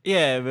true.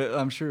 Yeah, but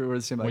I'm sure we're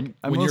the same. Like,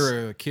 when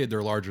you're a kid,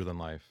 they're larger than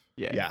life.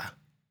 Yeah.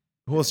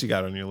 Who else you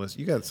got on your list?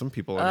 You got some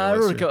people on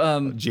your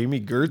list. Jamie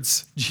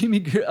Gertz.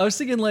 I was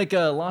thinking like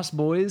Lost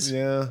Boys.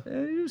 Yeah.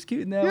 He was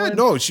cute in that one. Yeah,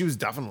 no, she was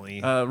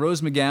definitely.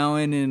 Rose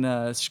McGowan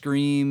in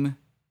Scream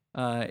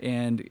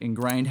and in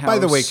Grindhouse. By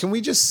the way, can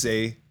we just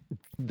say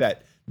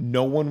that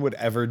no one would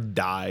ever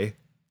die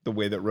the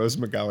way that Rose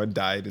McGowan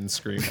died in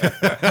Scream?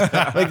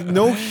 Like,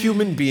 no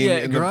human being.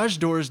 Yeah, garage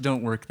doors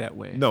don't work that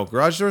way. No,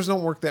 garage doors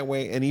don't work that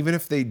way. And even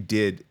if they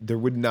did, there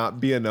would not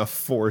be enough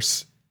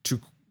force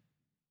to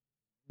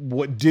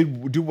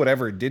do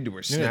whatever it did to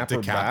her. Snap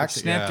her back.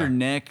 Snapped her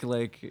neck.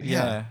 Like,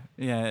 yeah.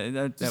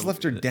 Just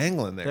left her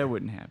dangling there. That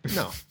wouldn't happen.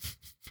 No.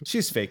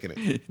 She's faking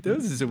it. That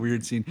was just a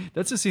weird scene.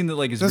 That's a scene that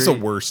like is That's very,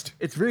 the worst.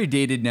 It's very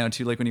dated now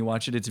too. Like when you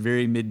watch it, it's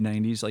very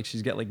mid-90s. Like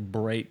she's got like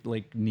bright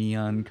like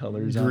neon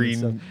colors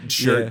green on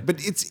shirt. Yeah.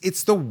 But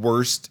it's the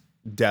worst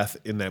death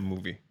in that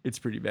movie. It's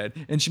pretty bad.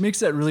 And she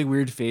makes that really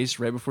weird face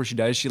right before she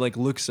dies. She like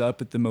looks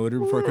up at the motor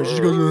before it crashes.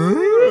 She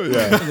goes,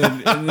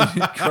 and then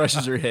it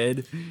crushes her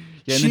head.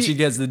 Yeah, and then she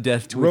gets the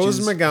death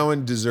twitches. Rose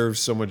McGowan deserves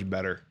so much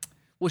better.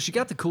 Well, she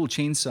got the cool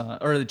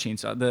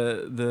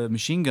the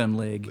machine gun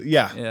leg.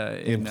 Yeah,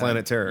 in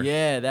Planet Terror.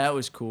 Yeah, that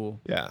was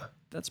cool. Yeah.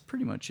 That's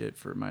pretty much it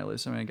for my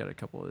list. I mean, I got a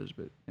couple others,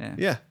 but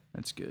yeah,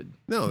 that's good.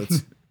 No,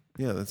 that's.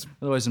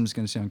 Otherwise, I'm just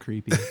going to sound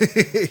creepy.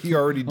 You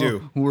already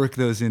do. I'll work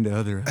those into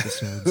other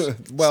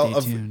episodes. Well,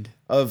 Stay tuned.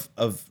 Of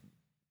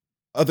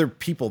other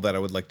people that I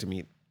would like to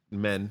meet,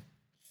 men.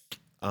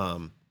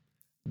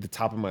 The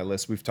top of my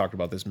list, we've talked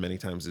about this many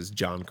times, is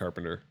John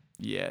Carpenter.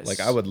 Yes. Like,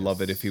 I would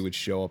love it if he would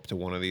show up to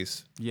one of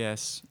these.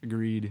 Yes,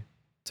 agreed.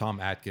 Tom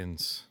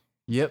Atkins.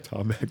 Yep.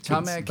 Tom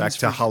Atkins. Back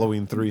to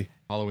Halloween 3.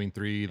 Halloween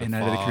 3, The and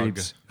Fog, Night of the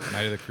Creeps.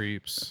 Night of the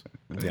Creeps.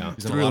 Yeah.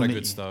 He's done a lot of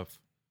good stuff.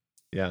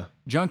 Yeah.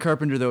 John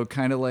Carpenter, though,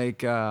 kind of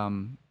like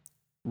Robert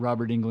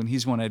Englund,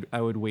 he's one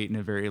I would wait in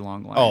a very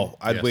long line. Oh,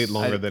 I'd wait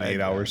longer than 8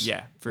 hours.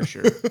 Yeah, for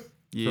sure.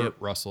 Yep.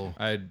 Russell.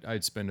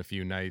 I'd spend a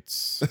few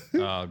nights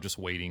just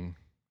waiting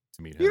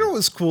to meet him. You know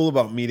what's cool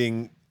about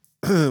meeting?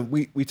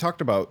 we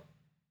talked about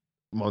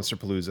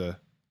Monsterpalooza,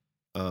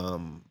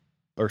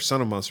 or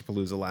Son of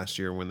Monsterpalooza last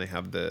year when they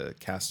have the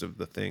cast of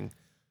The Thing.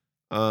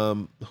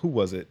 Who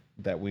was it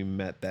that we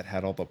met that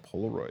had all the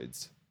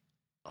Polaroids?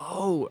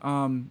 Oh,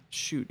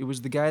 shoot! It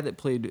was the guy that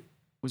played.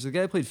 Was the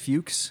guy that played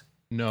Fuchs?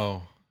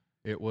 No,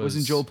 it was.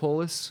 Wasn't Joel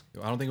Polis?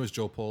 I don't think it was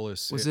Joel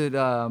Polis. Was it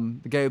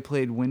the guy who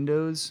played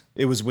Windows?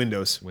 It was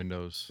Windows.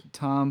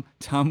 Tom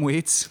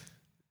Waits.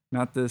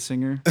 Not the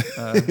singer,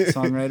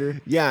 songwriter.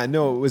 Yeah,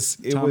 no, it was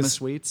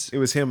Thomas Waits. It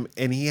was him,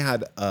 and he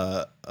had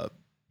a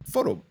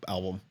photo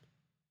album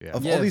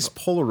of all these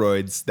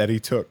Polaroids that he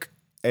took,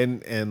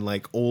 and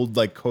like old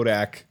like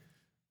Kodak,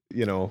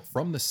 you know,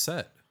 from the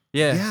set.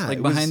 Yeah,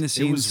 like behind the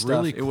scenes. It was stuff.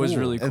 really cool. It was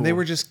really cool. And they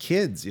were just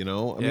kids, you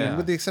know. I mean,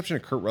 with the exception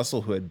of Kurt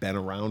Russell, who had been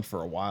around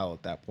for a while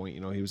at that point.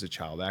 You know, he was a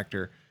child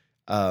actor.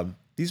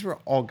 These were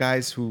all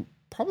guys who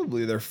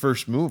probably their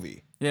first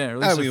movie. Yeah,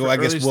 I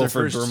guess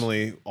Wilford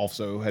Brimley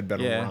also had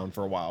been around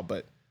for a while,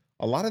 but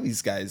a lot of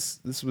these guys,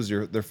 this was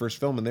their first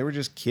film, and they were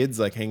just kids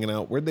like hanging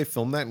out. Where'd they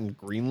film that, in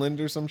Greenland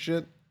or some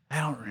shit?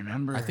 I don't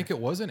remember. I think it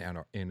was in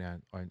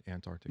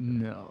Antarctica.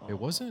 No, it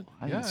wasn't.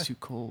 I think it's too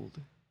cold.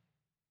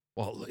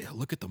 Well, yeah,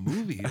 look at the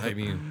movie. I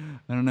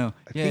mean, I don't know.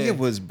 I think it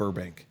was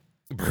Burbank.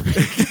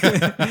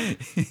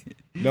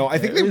 No, I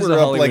think they were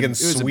up like in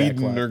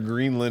Sweden or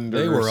Greenland.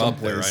 They were up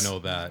there. I know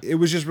that. It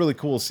was just really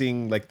cool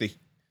seeing like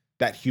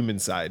that human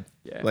side,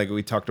 like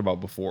we talked about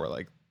before.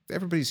 Like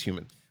everybody's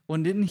human.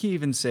 Well, didn't he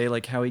even say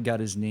like how he got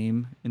his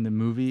name in the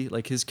movie?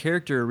 Like his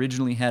character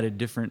originally had a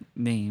different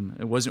name.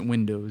 It wasn't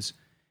Windows,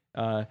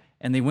 and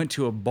they went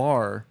to a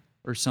bar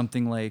or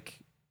something like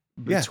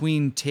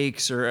between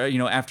takes or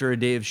after a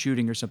day of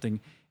shooting or something,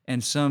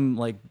 and some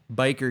like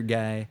biker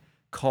guy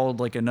called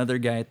like another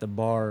guy at the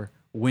bar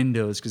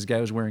Windows because the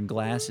guy was wearing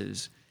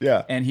glasses.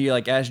 Yeah. And he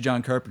like asked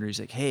John Carpenter. He's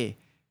like, "Hey,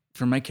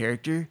 for my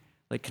character,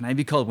 like, can I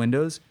be called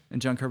Windows?"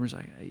 And John Carpenter's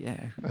like,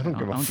 "Yeah, I don't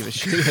give a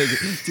shit.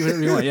 Like, do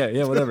whatever you want.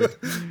 Yeah, whatever."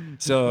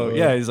 So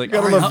yeah, he's like,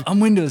 "All right, I'm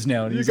Windows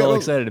now," and he's all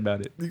excited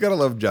about it. You gotta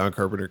love John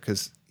Carpenter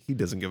because he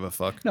doesn't give a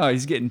fuck. No,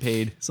 he's getting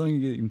paid. As long as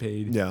you're getting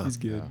paid, Yeah. he's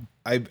good.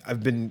 Yeah.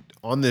 I've been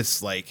on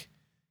this like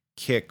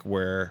kick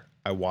where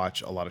I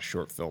watch a lot of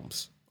short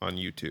films on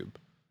YouTube,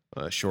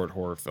 short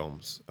horror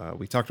films.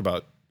 We talked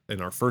about in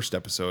our first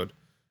episode,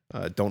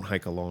 Don't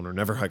Hike Alone or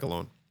Never Hike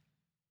Alone.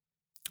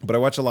 But I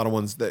watch a lot of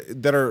ones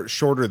that are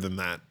shorter than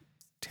that,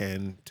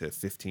 10 to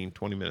 15,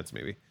 20 minutes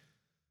maybe.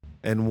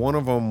 And one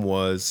of them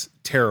was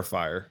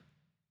Terrifier,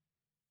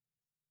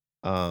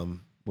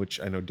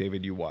 which I know,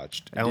 David, you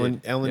watched.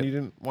 Alan, Yep. you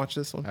didn't watch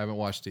this one? I haven't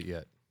watched it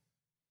yet.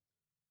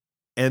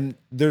 And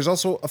there's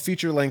also a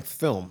feature-length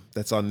film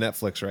that's on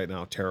Netflix right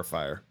now,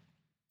 Terrifier.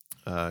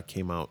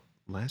 Came out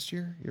last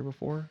year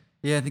before?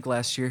 Yeah, I think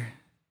last year.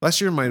 Last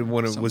year, when it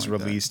Something was like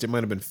that. released, it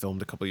might have been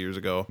filmed a couple years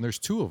ago. And there's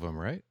 2 of them,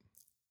 right?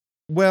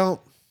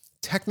 Well,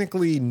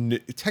 technically,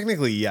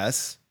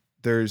 yes.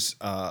 There's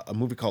a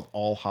movie called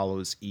All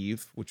Hallows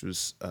Eve, which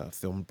was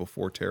filmed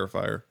before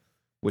Terrifier,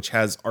 which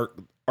has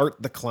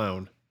Art the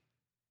Clown.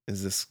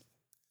 Is this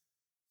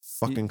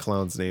fucking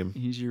clown's name?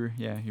 He's your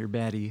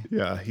baddie.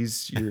 Yeah,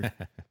 he's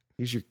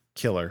your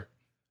killer.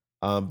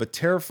 But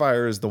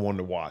Terrifier is the one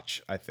to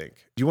watch, I think.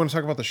 Do you want to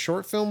talk about the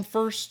short film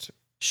first?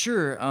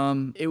 Sure.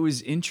 It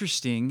was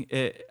interesting.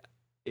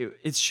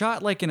 It's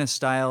shot like in a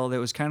style that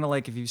was kind of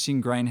like if you've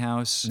seen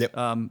Grindhouse,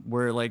 Yep.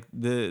 where like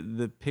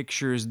the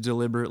picture is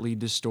deliberately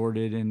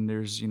distorted and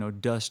there's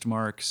dust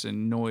marks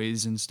and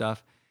noise and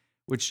stuff,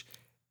 which,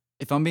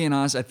 if I'm being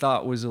honest, I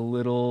thought was a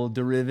little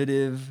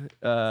derivative.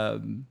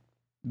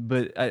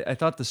 But I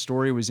thought the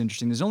story was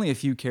interesting. There's only a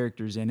few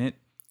characters in it,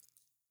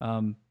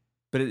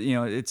 but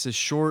it's a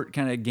short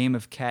kind of game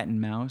of cat and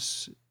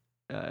mouse,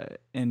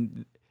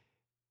 and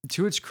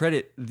to its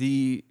credit,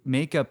 the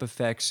makeup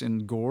effects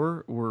in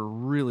Gore were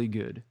really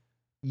good.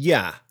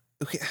 Yeah.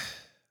 Okay.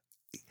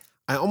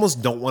 I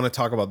almost don't want to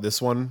talk about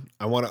this one.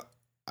 I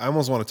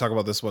almost want to talk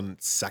about this one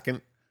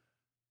second.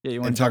 Yeah, you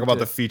want and to talk about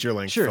the feature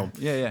length Sure. film.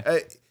 Yeah.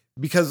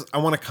 Because I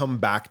want to come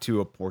back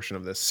to a portion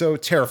of this. So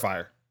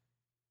Terrifier,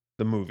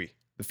 the movie,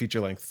 the feature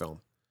length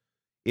film.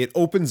 It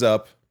opens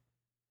up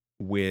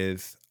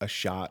with a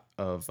shot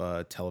of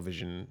a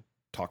television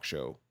talk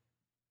show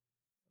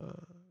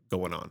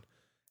going on.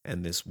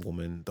 And this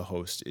woman, the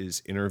host,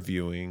 is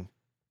interviewing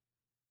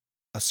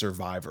a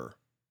survivor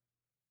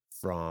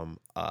from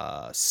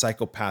a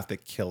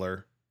psychopathic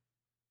killer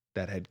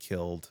that had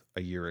killed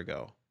a year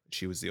ago.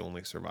 She was the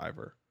only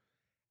survivor.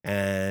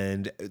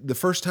 And the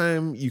first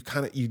time you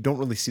don't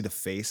really see the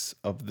face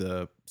of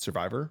the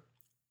survivor.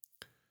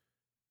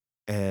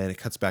 And it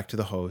cuts back to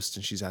the host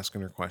and she's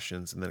asking her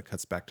questions, and then it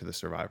cuts back to the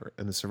survivor.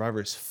 And the survivor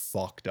is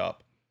fucked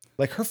up.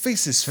 Like her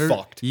face is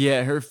fucked.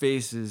 Yeah, her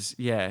face is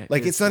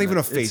Like it's not even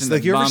a face. It's an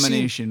Like you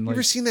abomination.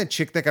 ever seen that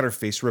chick that got her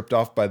face ripped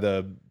off by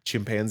the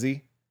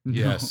chimpanzee? No.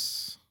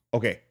 Yes.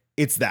 Okay,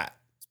 it's that.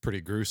 It's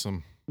pretty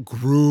gruesome.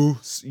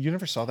 Gross. You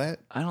never saw that?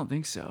 I don't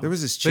think so. There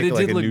was this But chick it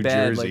like did in look New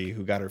bad, Jersey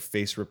who got her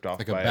face ripped off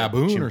Like a by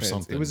baboon or chimpanzee.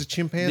 something. It was a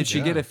chimpanzee. Did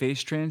she get a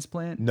face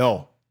transplant?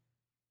 No.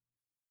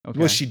 Okay.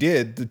 Well, she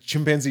did. The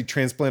chimpanzee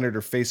transplanted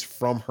her face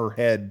from her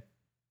head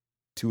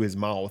to his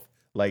mouth.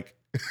 Like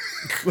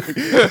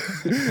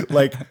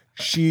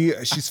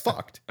she's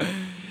fucked. I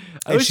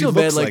always she feel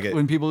bad looks like like it.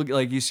 when people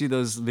like you see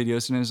those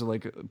videos sometimes of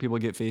like people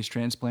get face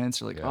transplants.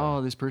 They're like, Yeah.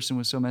 oh, this person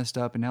was so messed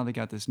up and now they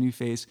got this new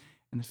face,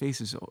 and the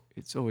face is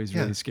it's always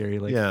Yeah. really scary.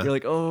 Like Yeah. you're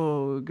like,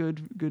 oh,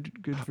 good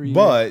for you.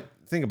 But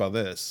think about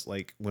this.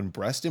 Like when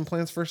breast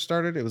implants first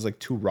started, it was like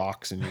 2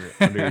 rocks in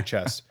under your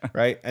chest,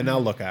 right? And now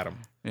look at them.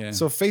 yeah.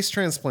 So face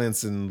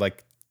transplants in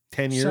like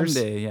 10 years.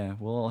 Someday, yeah,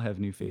 we'll all have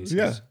new faces.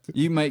 Yeah.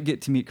 You might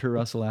get to meet Kurt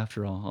Russell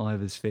after all. I'll have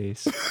his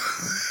face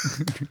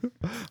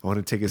I want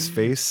to take his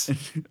face.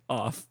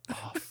 off.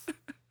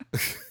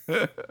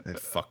 That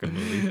fucking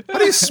movie. How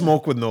do you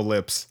smoke with no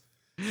lips?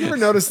 You ever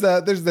notice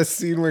that? There's this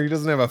scene where he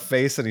doesn't have a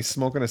face and he's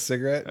smoking a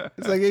cigarette.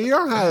 It's like, you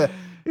don't have,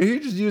 if you're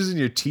just using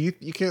your teeth,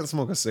 you can't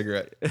smoke a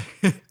cigarette.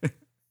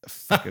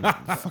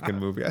 Fucking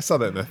movie. I saw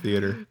that in the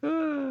theater.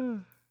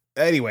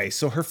 Anyway,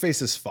 so her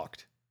face is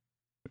fucked.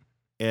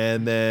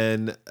 And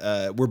then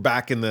we're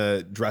back in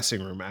the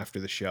dressing room after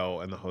the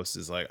show, and the host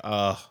is like,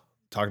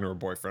 talking to her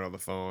boyfriend on the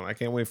phone. I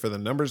can't wait for the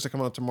numbers to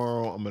come out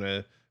tomorrow. I'm going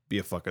to be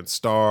a fucking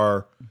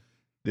star.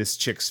 This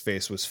chick's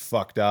face was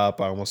fucked up.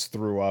 I almost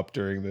threw up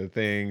during the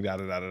thing. Da,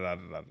 da, da, da, da,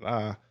 da,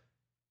 da.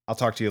 I'll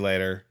talk to you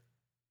later.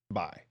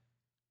 Bye.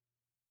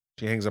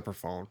 She hangs up her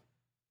phone,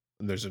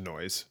 and there's a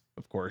noise,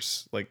 of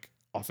course, like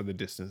off in the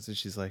distance. And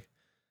she's like,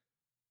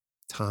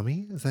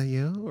 Tommy, is that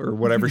you? Or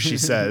whatever she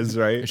says,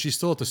 right? And she's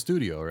still at the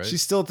studio, right?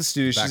 She's still at the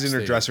studio. She's in her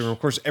Backstage. dressing room. Of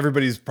course,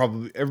 everybody's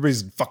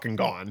fucking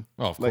gone.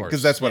 Oh, of Like, course.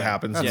 because that's what Yeah.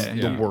 happens That's- in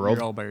Yeah, the world.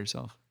 You're all by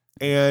yourself.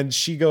 And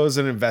she goes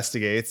and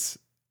investigates,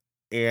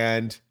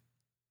 and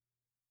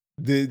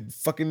the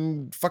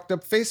fucking fucked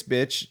up face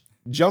bitch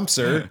jumps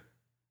her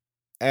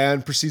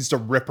and proceeds to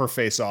rip her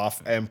face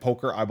off and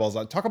poke her eyeballs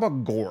out. Talk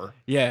about gore.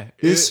 Yeah,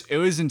 This- it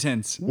was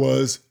intense.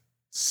 Was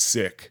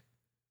sick.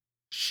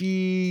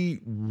 She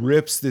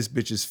rips this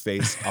bitch's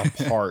face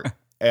apart,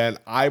 and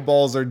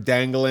eyeballs are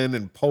dangling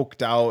and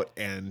poked out,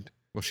 and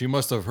Well, she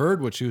must have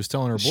heard what she was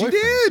telling her She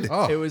boyfriend. did.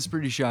 Oh, It was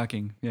pretty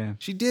shocking. Yeah.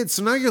 she did.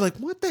 So now you're like,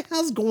 what the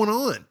hell's going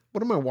on?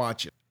 What am I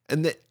watching?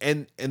 And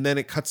then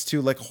it cuts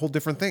to like a whole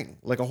different thing,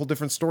 like a whole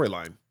different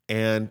storyline.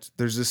 And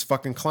there's this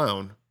fucking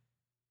clown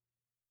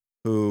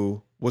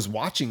who was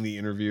watching the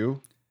interview,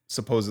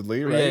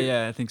 supposedly, right?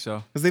 Yeah, I think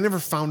so. Because they never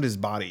found his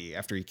body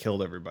after he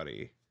killed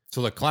everybody.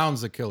 so the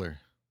clown's the killer.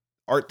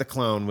 Art the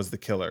clown was the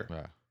killer.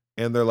 Yeah.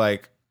 And they're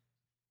like,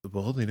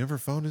 well, they never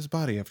found his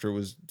body after it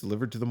was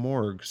delivered to the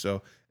morgue.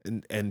 So,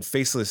 and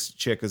faceless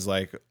chick is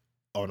like,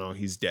 oh no,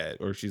 he's dead.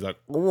 Or she's like,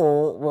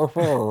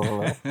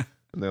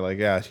 and they're like,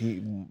 yeah,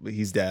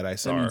 he's dead. I That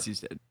saw her. means he's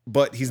dead.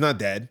 But he's not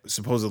dead,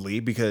 supposedly,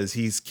 because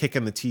he's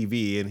kicking the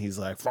TV and he's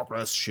like, fuck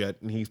this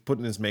shit. And he's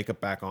putting his makeup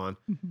back on.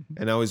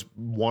 And now he's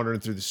wandering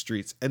through the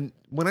streets. And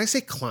when I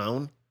say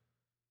clown,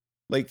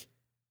 like,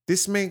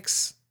 this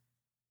makes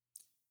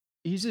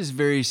He's this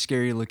very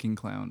scary looking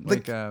clown.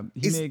 Like,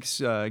 He is- makes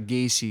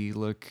Gacy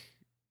look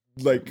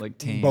like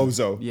tame.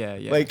 bozo. Yeah,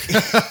 yeah. Like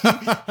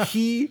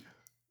he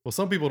Well,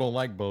 some people don't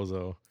like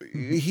Bozo.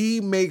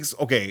 makes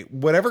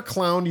whatever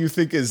clown you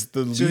think is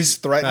the So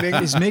least threatening.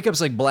 his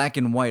makeup's like black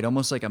and white,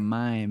 almost like a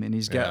mime, and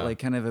he's got Yeah. like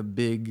kind of a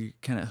big,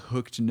 kind of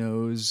hooked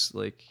nose.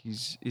 Like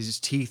his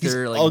teeth He's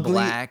are like ugly.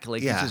 black.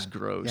 Like Yeah. he's just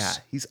gross. Yeah,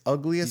 he's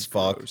ugly as He's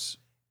fuck. gross.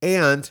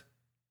 And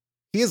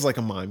he is like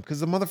a mime because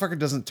the motherfucker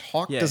doesn't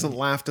talk, Yeah. doesn't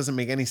laugh, doesn't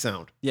make any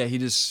sound. Yeah, he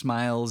just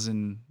smiles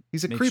and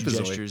He's a makes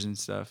creepazoid. gestures and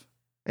stuff.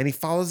 And he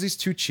follows these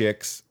two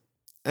chicks.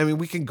 I mean,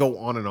 we can go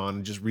on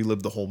and just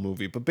relive the whole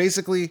movie. But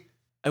basically,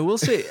 I will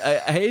say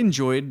I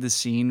enjoyed the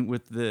scene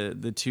with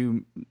the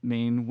two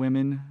main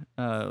women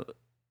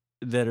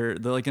they're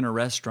like in a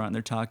restaurant and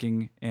they're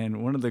talking,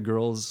 and one of the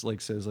girls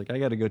like says like, I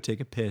got to go take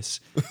a piss,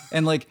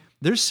 and like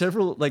there's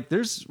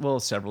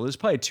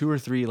probably 2 or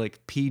 3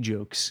 like pee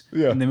jokes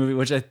in the movie,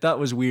 which I thought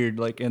was weird,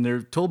 like, and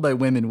they're told by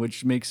women,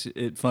 which makes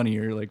it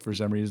funnier, like for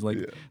some reason, like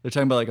they're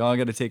talking about like, oh, I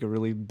got to take a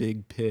really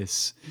big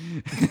piss.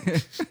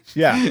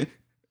 yeah.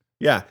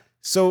 Yeah.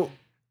 So,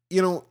 I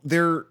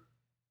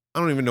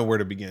don't even know where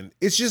to begin.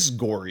 It's just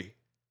gory.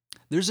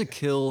 There's a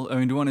kill. I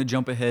mean, do you want to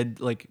jump ahead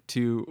like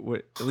to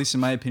what, at least in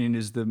my opinion,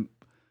 is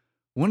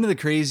one of the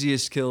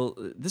craziest kill?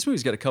 This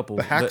movie's got a couple.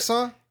 The but-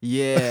 hacksaw?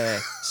 Yeah.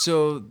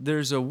 So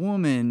there's a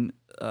woman.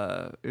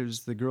 It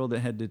was the girl that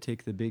had to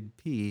take the big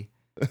pee.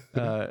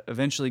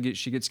 Eventually,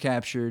 she gets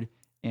captured,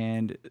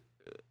 and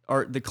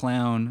Art the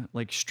clown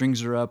like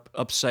strings her up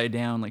upside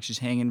down, like she's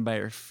hanging by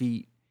her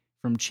feet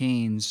from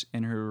chains,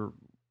 and her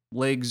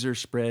legs are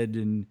spread,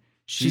 and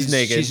She's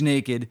naked. She's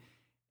naked,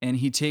 and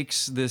he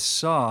takes this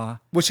saw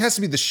Which has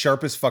to be the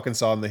sharpest fucking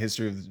saw in the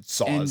history of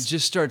saws. and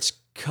just starts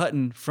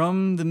cutting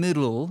from the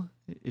middle,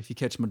 if you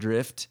catch my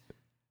drift,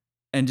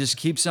 and just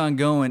keeps on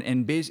going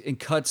and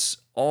cuts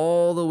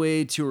all the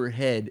way to her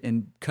head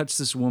and cuts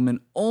this woman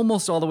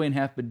almost all the way in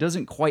half, but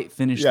doesn't quite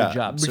finish the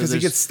job. Because he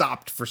there's gets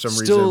stopped for some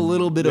reason. still a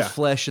little bit Yeah. of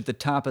flesh at the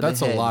top of That's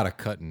the head. a lot of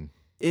cutting.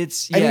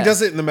 It's And he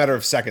does it in a matter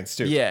of seconds,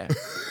 too. Yeah.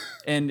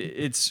 And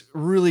it's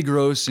really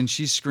gross, and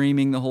she's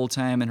screaming the whole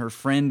time, and her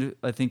friend,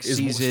 I think, Is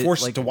sees it,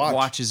 forced like to watch.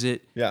 watches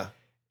it. Yeah.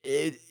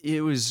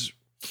 It was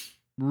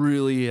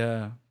really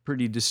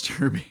pretty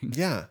disturbing.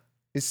 Yeah.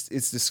 It's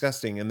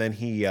disgusting. And then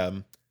he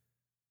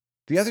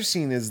the other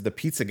scene is the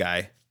pizza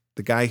guy,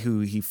 the guy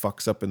who he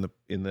fucks up in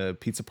the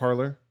pizza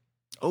parlor.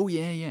 Oh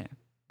yeah.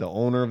 The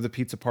owner of the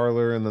pizza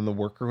parlor, and then the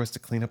worker who has to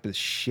clean up his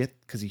shit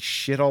because he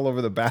shit all over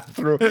the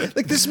bathroom.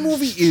 Like, this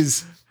movie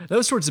is That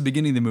was towards the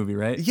beginning of the movie,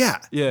 right? Yeah.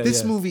 Yeah,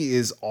 This yeah. movie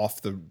is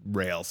off the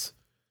rails.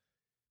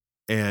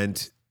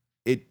 And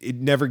it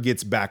never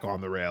gets back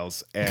on the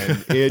rails.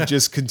 And it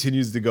just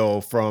continues to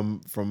go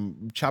from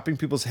chopping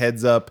people's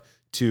heads up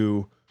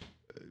to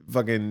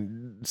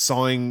fucking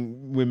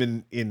sawing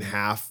women in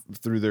half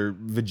through their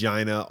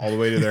vagina all the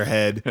way to their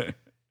head.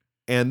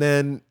 And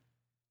then,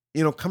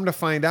 come to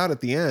find out at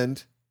the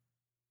end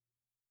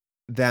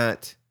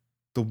that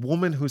the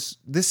woman who's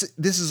this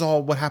is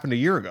all what happened a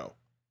year ago,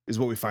 is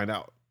what we find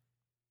out.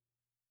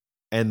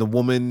 And the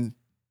woman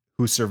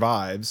who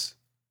survives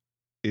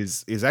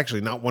is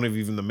actually not one of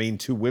even the main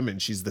 2 women.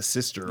 She's the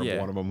sister of Yeah.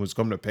 one of them who's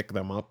come to pick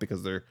them up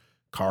because their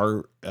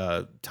car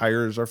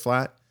tires are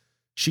flat.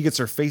 She gets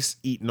her face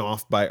eaten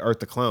off by Art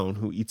the clown,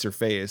 who eats her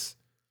face.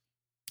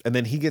 And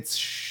then he gets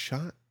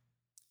shot.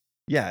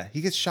 Yeah,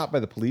 he gets shot by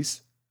the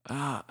police.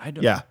 I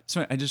don't. Yeah.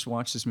 Sorry, I just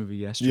watched this movie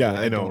yesterday. Yeah,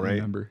 I know, don't right?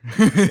 Remember?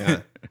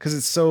 Yeah, because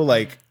it's so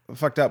like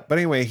fucked up. But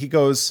anyway, he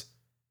goes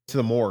to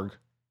the morgue,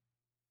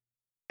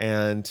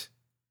 and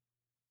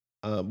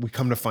we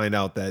come to find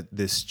out that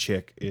this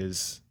chick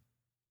is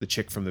the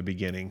chick from the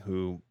beginning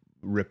who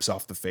rips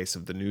off the face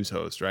of the news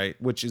host, right?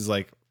 Which is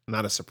like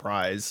not a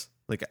surprise.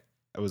 Like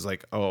I was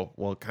like, oh,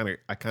 well,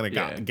 I kind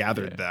of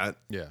gathered that.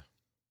 Yeah.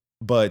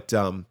 But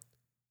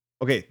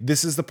okay,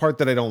 this is the part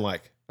that I don't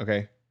like.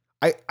 Okay,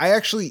 I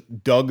actually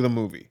dug the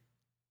movie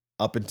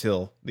up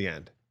until the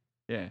end.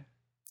 Yeah.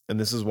 And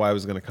this is why I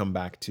was going to come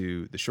back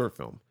to the short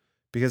film,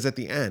 because at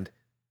the end,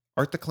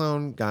 Art the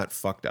Clown got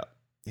fucked up.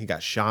 He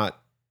got shot.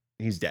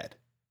 He's dead.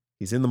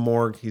 He's in the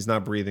morgue. He's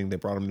not breathing. They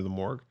brought him to the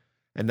morgue.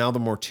 And now the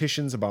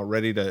mortician's about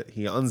ready to,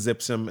 he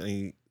unzips him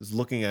and he's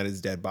looking at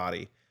his dead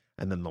body.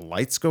 And then the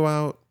lights go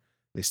out.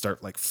 They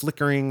start like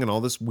flickering and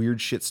all this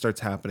weird shit starts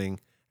happening.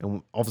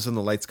 And all of a sudden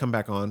the lights come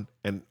back on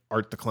and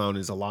Art the Clown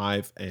is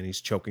alive and he's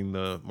choking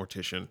the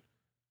mortician.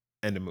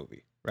 End of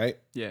movie, right?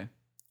 Yeah.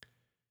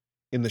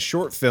 In the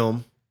short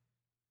film,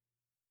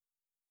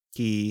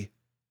 he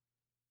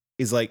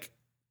is like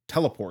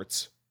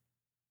teleports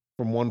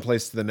from one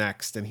place to the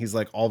next. And he's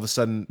like, all of a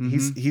sudden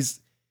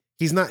he's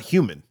not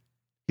human.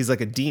 He's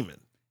like a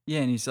demon. Yeah.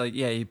 And he's like,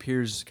 he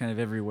appears kind of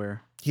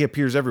everywhere. He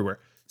appears everywhere.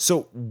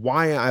 So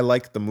why I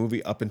like the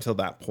movie up until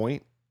that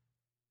point,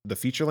 the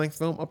feature length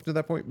film up to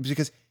that point,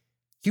 because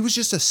he was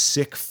just a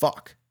sick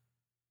fuck.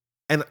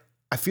 And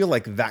I feel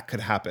like that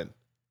could happen.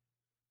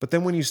 But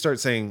then when you start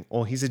saying,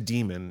 oh, he's a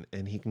demon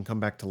and he can come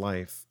back to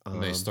life. When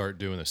they start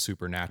doing the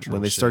supernatural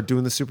When they shit. start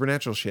doing the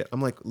supernatural shit,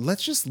 I'm like,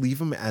 let's just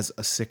leave him as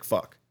a sick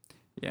fuck.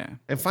 Yeah.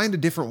 And find a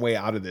different way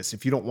out of this.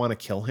 If you don't want to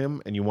kill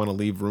him and you want to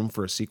leave room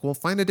for a sequel,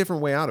 find a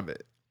different way out of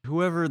it.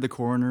 Whoever the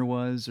coroner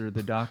was or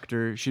the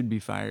doctor should be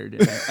fired.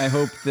 And I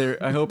hope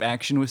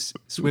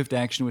swift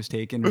action was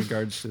taken in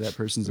regards to that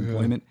person's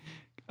employment,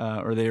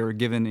 or they were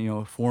given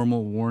a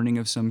formal warning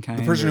of some kind.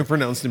 The person who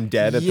pronounced him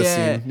dead at the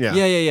scene.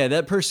 Yeah.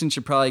 That person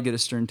should probably get a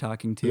stern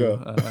talking to.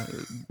 Yeah.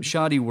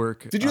 Shoddy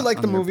work. Did you like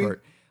the movie?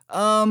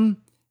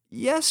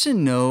 Yes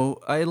and no.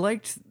 I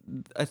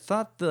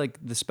thought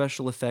the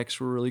special effects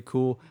were really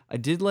cool. I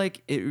did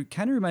like it.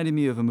 Kind of reminded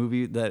me of a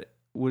movie that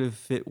would have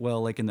fit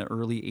well like in the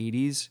early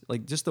 80s,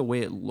 like just the way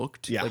it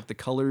looked, like the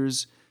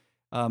colors.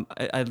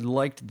 I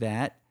liked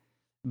that,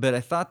 but I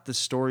thought the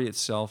story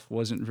itself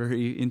wasn't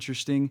very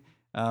interesting.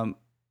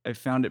 I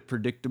found it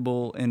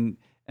predictable and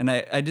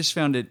I just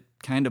found it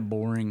kind of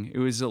boring. It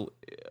was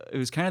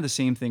kind of the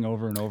same thing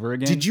over and over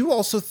again. Did you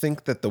also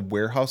think that the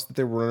warehouse that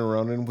they were running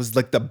around in was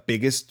like the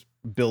biggest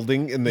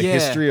building in the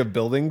history of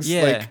buildings?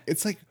 Yeah. Like,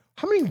 it's like,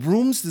 how many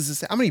rooms does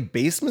this have? How many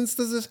basements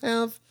does this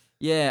have?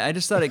 Yeah, I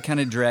just thought it kind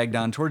of dragged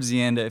on. Towards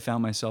the end, I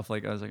found myself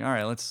I was like, all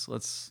right, let's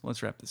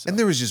wrap this up. And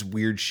there was just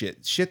weird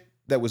shit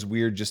that was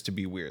weird just to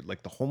be weird,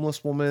 like the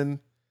homeless woman.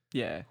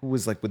 Yeah, who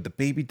was like with the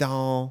baby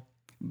doll.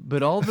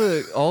 But all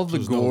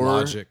the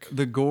gore,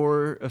 the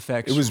gore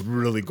effects. It was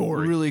really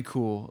gory, really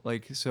cool.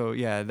 Like so,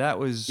 that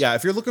was. Yeah,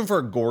 if you're looking for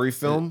a gory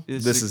film,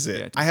 this is it.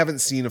 Yeah. I haven't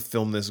seen a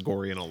film this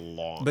gory in a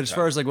long time. But as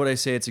far as like what I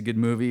say, it's a good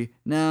movie.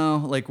 Now,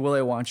 like, will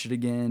I watch it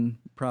again?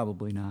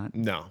 Probably not.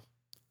 No.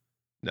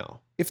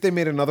 If they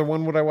made another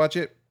one, would I watch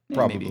it?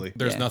 Probably. Maybe.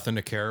 There's nothing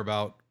to care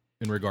about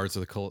in regards to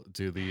the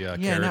characters.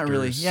 Not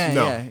really.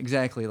 Yeah,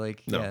 exactly.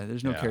 Like, No.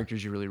 there's no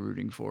characters you're really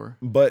rooting for.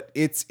 But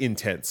it's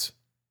intense.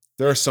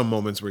 There are some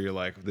moments where you're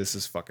like, this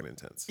is fucking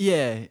intense.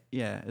 Yeah.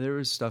 There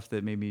was stuff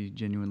that made me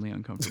genuinely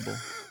uncomfortable.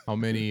 How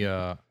many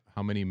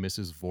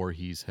Mrs.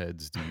 Voorhees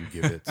heads do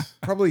you give it?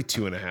 Probably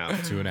 2.5.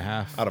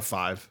 2.5 out of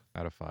 5.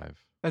 Out of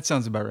 5. That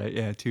sounds about right.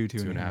 Yeah,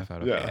 2.5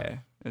 out of 5. Yeah,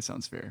 that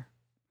sounds fair.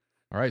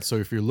 All right, so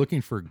if you're looking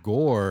for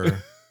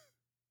gore,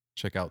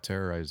 check out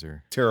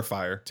Terrifier.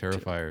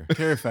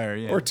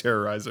 Terrifier, yeah. Or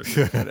Terrorizer.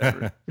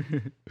 Whatever.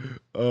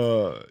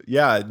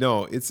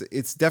 No,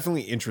 it's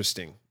definitely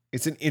interesting.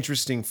 It's an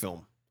interesting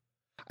film.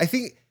 I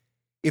think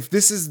if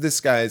this is this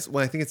guy's,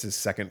 well, I think it's his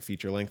second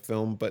feature-length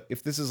film, but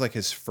if this is like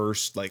his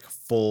first like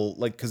full,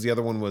 like, because the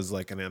other one was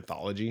like an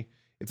anthology.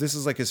 If this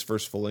is like his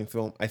first full-length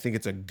film, I think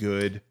it's a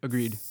good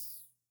Agreed.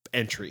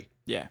 entry.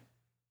 Yeah.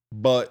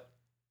 But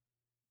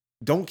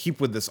don't keep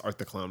with this Art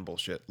the Clown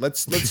bullshit.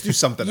 Let's do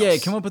something else. Yeah,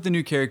 come up with a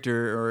new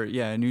character or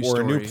a new story.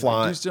 Or a new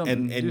plot. Like,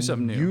 do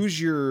something new.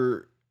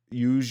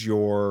 Use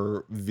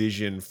your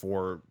vision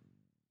for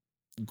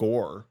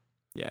gore.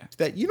 Yeah.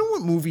 That, you know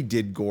what movie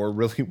did gore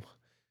really well?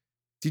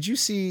 Did you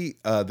see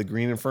The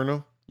Green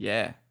Inferno?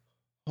 Yeah.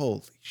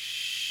 Holy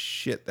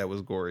shit, that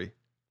was gory.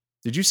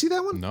 Did you see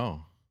that one?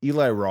 No.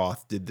 Eli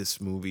Roth did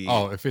this movie.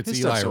 Oh, if it's His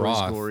Eli stuff's always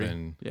Roth, gory.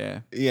 then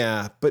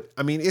Yeah, but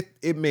I mean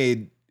it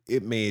made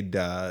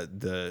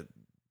the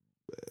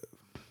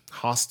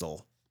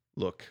Hostel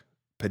look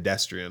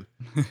pedestrian.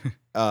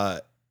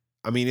 I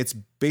mean, it's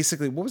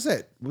basically, what was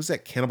that? What was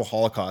that? Cannibal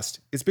Holocaust.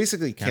 It's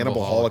basically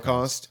Cannibal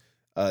Holocaust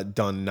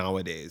done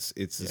nowadays.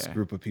 It's this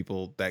group of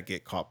people that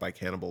get caught by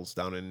cannibals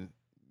down in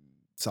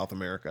South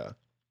America.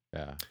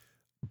 Yeah.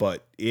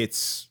 But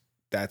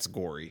that's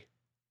gory.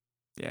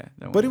 Yeah.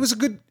 But it was a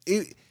good,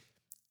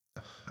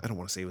 I don't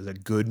want to say it was a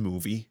good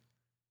movie.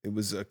 It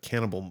was a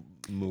cannibal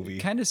movie.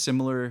 Kind of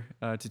similar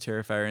to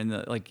Terrifier in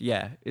the, like,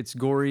 it's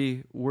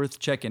gory, worth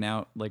checking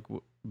out. Like,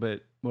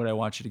 but Would I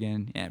watch it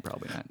again? Yeah,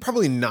 probably not.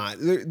 Probably not.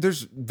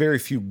 There's very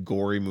few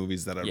gory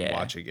movies that I'd Yeah.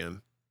 watch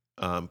again,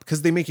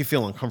 because they make you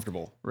feel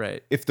uncomfortable.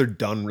 Right. If they're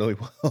done really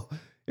well,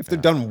 if they're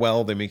done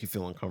well, they make you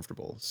feel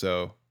uncomfortable.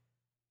 So,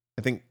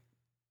 I think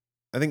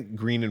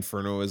Green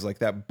Inferno is like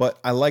that. But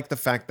I like the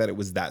fact that it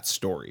was that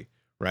story,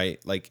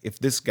 right? Like if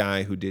this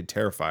guy who did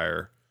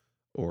Terrifier,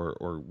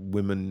 or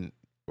women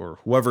or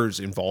whoever's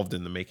involved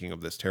in the making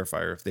of this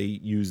Terrifier, if they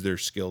use their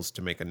skills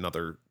to make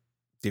another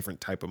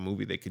different type of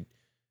movie, they could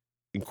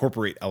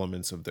incorporate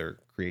elements of their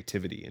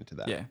creativity into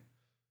that. Yeah.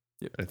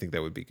 Yep. I think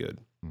that would be good.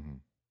 Mhm.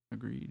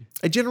 Agreed.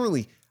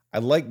 I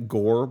like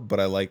gore,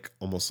 but I like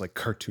almost like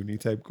cartoony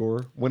type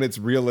gore. When it's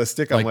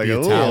realistic, I'm Like like, the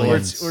oh,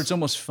 Italians. Where it's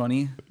almost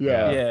funny.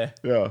 yeah.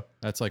 Yeah.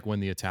 That's like when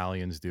the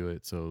Italians do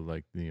it. So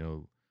like,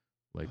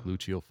 like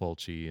Lucio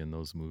Fulci in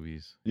those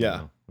movies.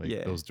 Yeah. Like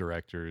Yeah. those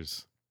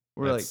directors.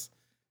 Where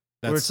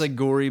it's like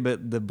gory,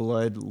 but the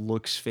blood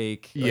looks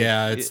fake.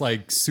 It's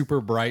like super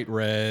bright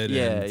red.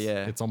 Yeah, and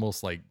yeah. It's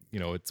almost like,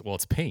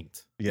 it's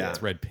paint. Yeah.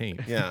 It's red paint.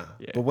 Yeah.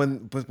 Yeah. But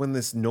when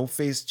this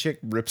no-face chick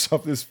rips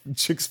off this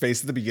chick's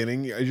face at the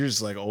beginning, you're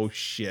just like, oh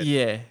shit.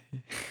 Yeah.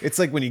 It's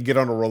like when you get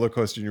on a roller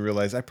coaster and you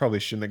realize I probably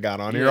shouldn't have got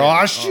on here.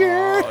 Yeah. Oh shit.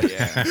 Oh,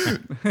 yeah.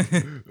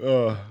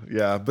 Oh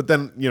yeah. But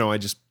then, I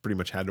just pretty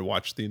much had to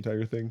watch the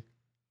entire thing.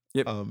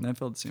 Yep. I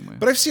felt the same way.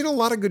 But I've seen a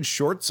lot of good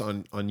shorts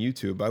on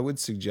YouTube. I would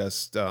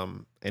suggest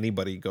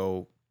anybody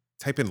go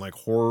type in like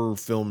horror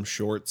film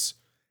shorts,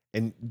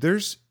 and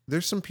there's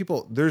some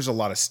people. There's a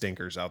lot of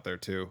stinkers out there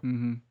too.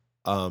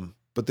 Mm-hmm.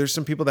 But there's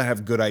some people that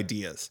have good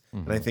ideas,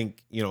 and I Mhm.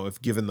 think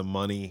if given the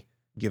money,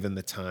 given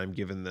the time,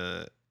 given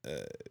the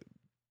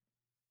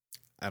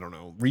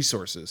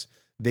resources,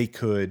 they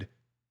could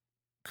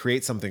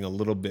create something a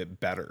little bit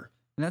better.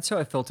 And that's how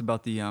I felt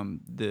about the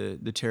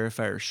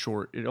Terrifier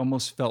short. It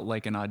almost felt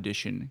like an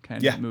audition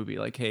kind Yeah. of movie.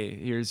 Like, hey,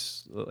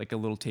 here's like a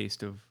little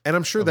taste of, And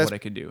I'm sure of that's what I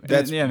could do. And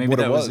that's maybe what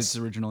it that was was. its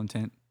original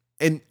intent.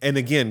 And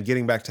again,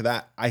 getting back to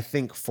that, I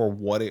think for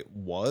what it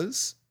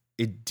was,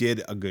 it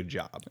did a good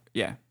job.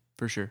 Yeah,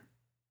 for sure.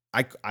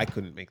 I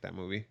couldn't make that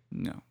movie.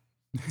 No.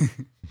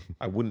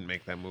 I wouldn't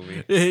make that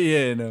movie.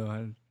 Yeah,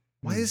 no.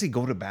 Why does he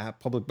go to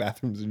public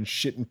bathrooms and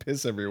shit and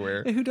piss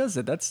everywhere? Hey, who does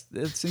it? That's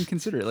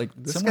inconsiderate. Like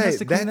This someone guy, has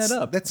to clean that's,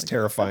 that up. That's Like,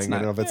 terrifying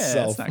that's in and of yeah,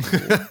 itself. That's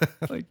not cool.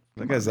 Like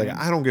The guy's like,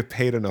 I don't get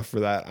paid enough for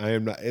that. I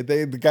am not.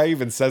 The guy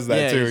even says that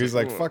Yeah, too. he's He's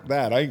like, like, fuck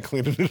that. I ain't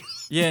cleaning it up.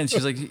 yeah, and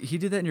she's like, he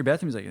did that in your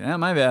bathroom. He's like, not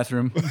my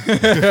bathroom.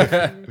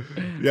 Yeah.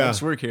 I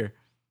just work here.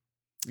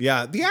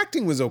 Yeah, the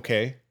acting was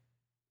okay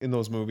in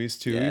those movies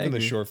too. Yeah, I Even the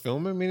agree. short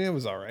film. I mean, it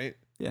was all right.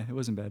 Yeah, it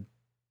wasn't bad.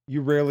 You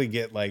rarely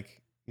get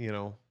like,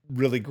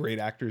 really great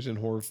actors in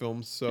horror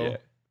films. So Yeah.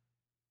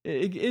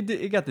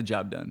 It got the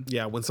job done.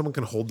 yeah, when someone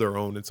can hold their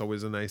own, it's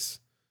always a nice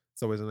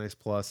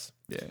plus.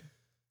 Yeah.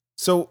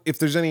 So if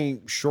there's any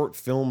short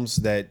films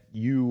that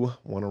you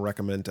want to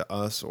recommend to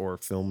us, or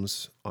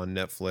films on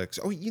Netflix,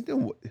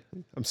 what?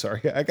 I'm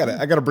sorry, I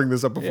gotta bring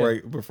this up before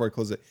I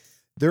close it.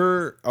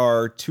 There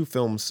are two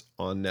films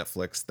on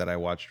Netflix that I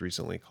watched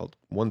recently.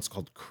 One's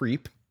called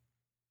Creep,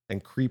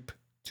 and Creep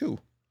 2,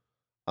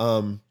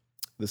 the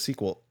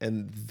sequel,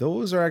 and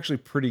those are actually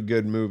pretty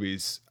good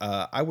movies.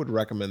 I would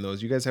recommend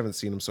those. You guys haven't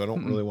seen them, so I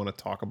don't really want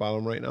to talk about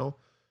them right now.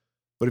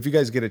 But if you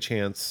guys get a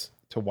chance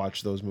to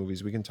watch those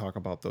movies, we can talk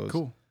about those.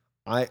 Cool.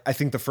 I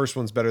think the first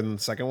one's better than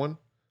the second one,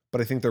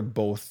 but I think they're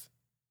both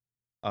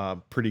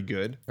pretty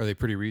good. Are they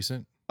pretty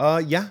recent?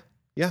 Yeah,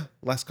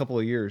 last couple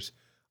of years.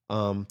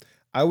 I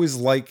always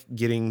like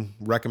getting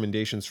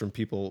recommendations from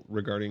people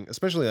regarding,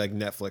 especially like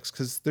Netflix,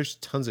 because there's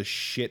tons of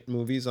shit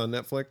movies on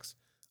Netflix.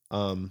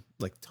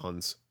 Like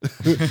tons.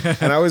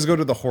 And I always go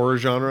to the horror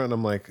genre and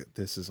I'm like,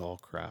 this is all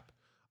crap.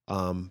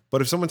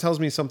 But if someone tells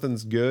me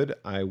something's good,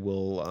 I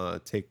will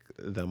take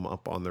them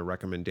up on their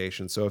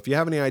recommendation. So if you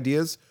have any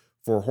ideas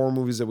for horror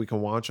movies that we can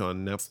watch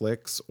on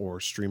Netflix or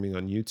streaming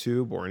on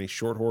YouTube, or any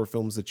short horror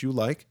films that you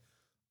like,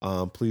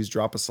 please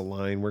drop us a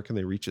line. Where can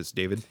they reach us,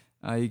 David?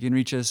 You can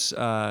reach us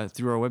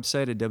through our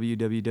website at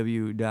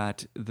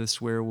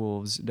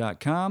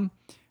www.theswearwolves.com.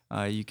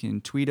 You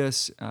can tweet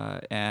us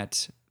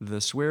at the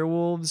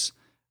Swearwolves,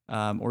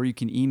 or you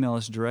can email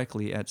us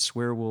directly at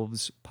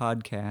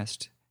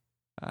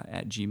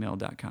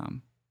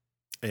swearwolvespodcast@gmail.com.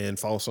 And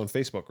follow us on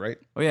Facebook, right?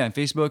 Oh yeah, and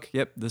Facebook.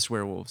 Yep, the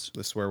Swearwolves.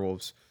 The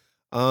Swearwolves.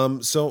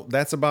 So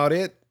that's about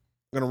it.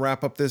 I'm going to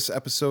wrap up this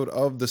episode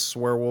of the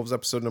Swearwolves.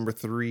 Episode number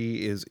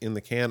 3 is in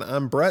the can.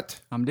 I'm Brett,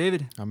 I'm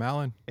David. I'm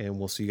Alan. and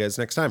we'll see you guys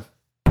next time.